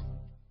you.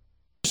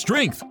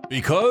 Strength,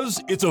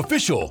 because it's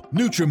official.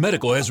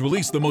 NutriMedical has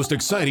released the most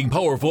exciting,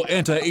 powerful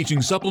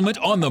anti-aging supplement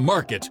on the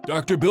market.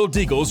 Dr. Bill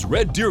Deagle's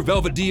Red Deer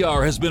Velvet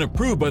DR has been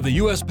approved by the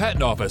U.S.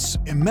 Patent Office.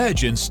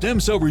 Imagine stem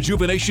cell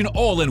rejuvenation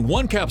all in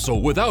one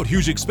capsule without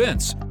huge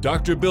expense.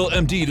 Dr. Bill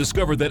MD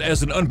discovered that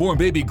as an unborn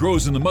baby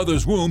grows in the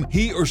mother's womb,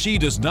 he or she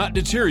does not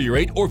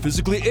deteriorate or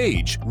physically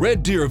age.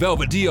 Red Deer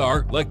Velvet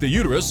DR, like the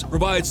uterus,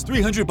 provides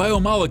 300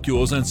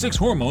 biomolecules and 6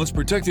 hormones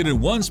protected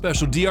in one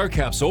special DR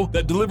capsule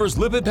that delivers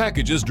lipid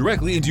packages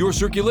directly into your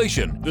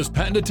circulation. This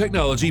patented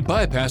technology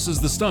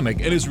bypasses the stomach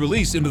and is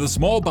released into the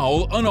small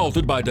bowel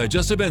unaltered by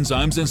digestive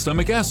enzymes and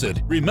stomach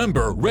acid.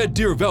 Remember Red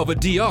Deer Velvet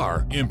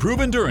DR.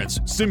 Improve endurance,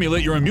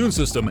 stimulate your immune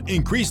system,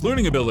 increase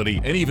learning ability,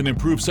 and even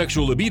improve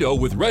sexual libido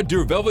with Red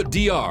Deer Velvet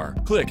DR.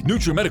 Click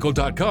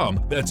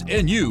NutriMedical.com, that's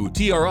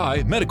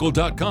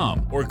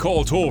NutriMedical.com, or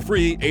call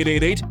toll-free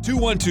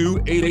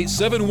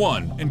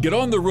 888-212-8871 and get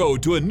on the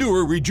road to a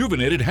newer,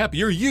 rejuvenated,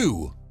 happier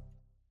you.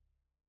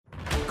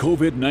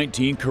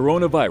 COVID-19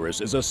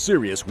 coronavirus is a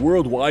serious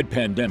worldwide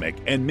pandemic,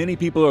 and many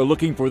people are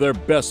looking for their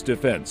best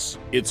defense.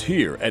 It's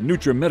here at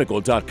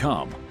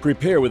NutriMedical.com.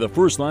 Prepare with a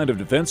first line of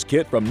defense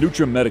kit from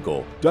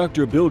NutriMedical.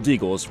 Dr. Bill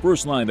Deagle's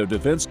first line of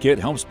defense kit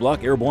helps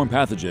block airborne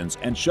pathogens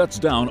and shuts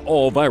down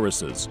all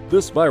viruses.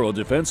 This viral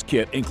defense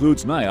kit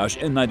includes NIOSH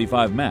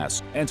N95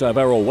 mask,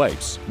 antiviral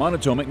wipes,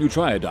 monatomic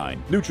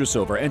Nutriodine,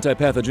 Nutrisilver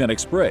antipathogenic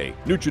spray,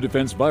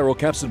 NutriDefense viral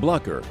capsid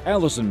blocker,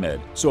 Allison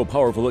Med, so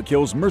powerful it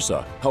kills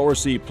MRSA, Power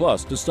C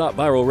Plus to stop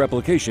viral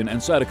replication and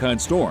cytokine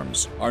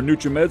storms. Our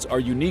NutriMeds are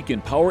unique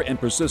in power and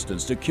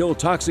persistence to kill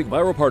toxic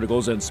viral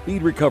particles and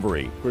speed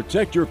recovery.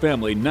 Protect your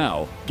family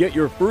now. Get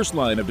your first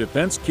line of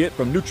defense kit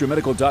from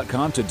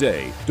NutriMedical.com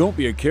today. Don't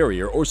be a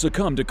carrier or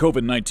succumb to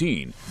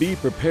COVID-19. Be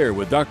prepared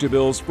with Dr.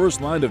 Bill's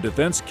first line of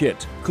defense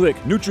kit. Click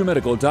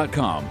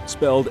NutriMedical.com,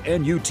 spelled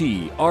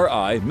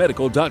N-U-T-R-I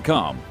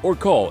Medical.com, or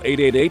call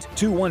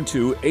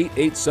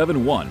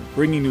 888-212-8871,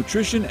 bringing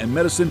nutrition and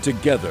medicine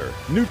together.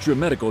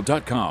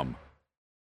 NutriMedical.com.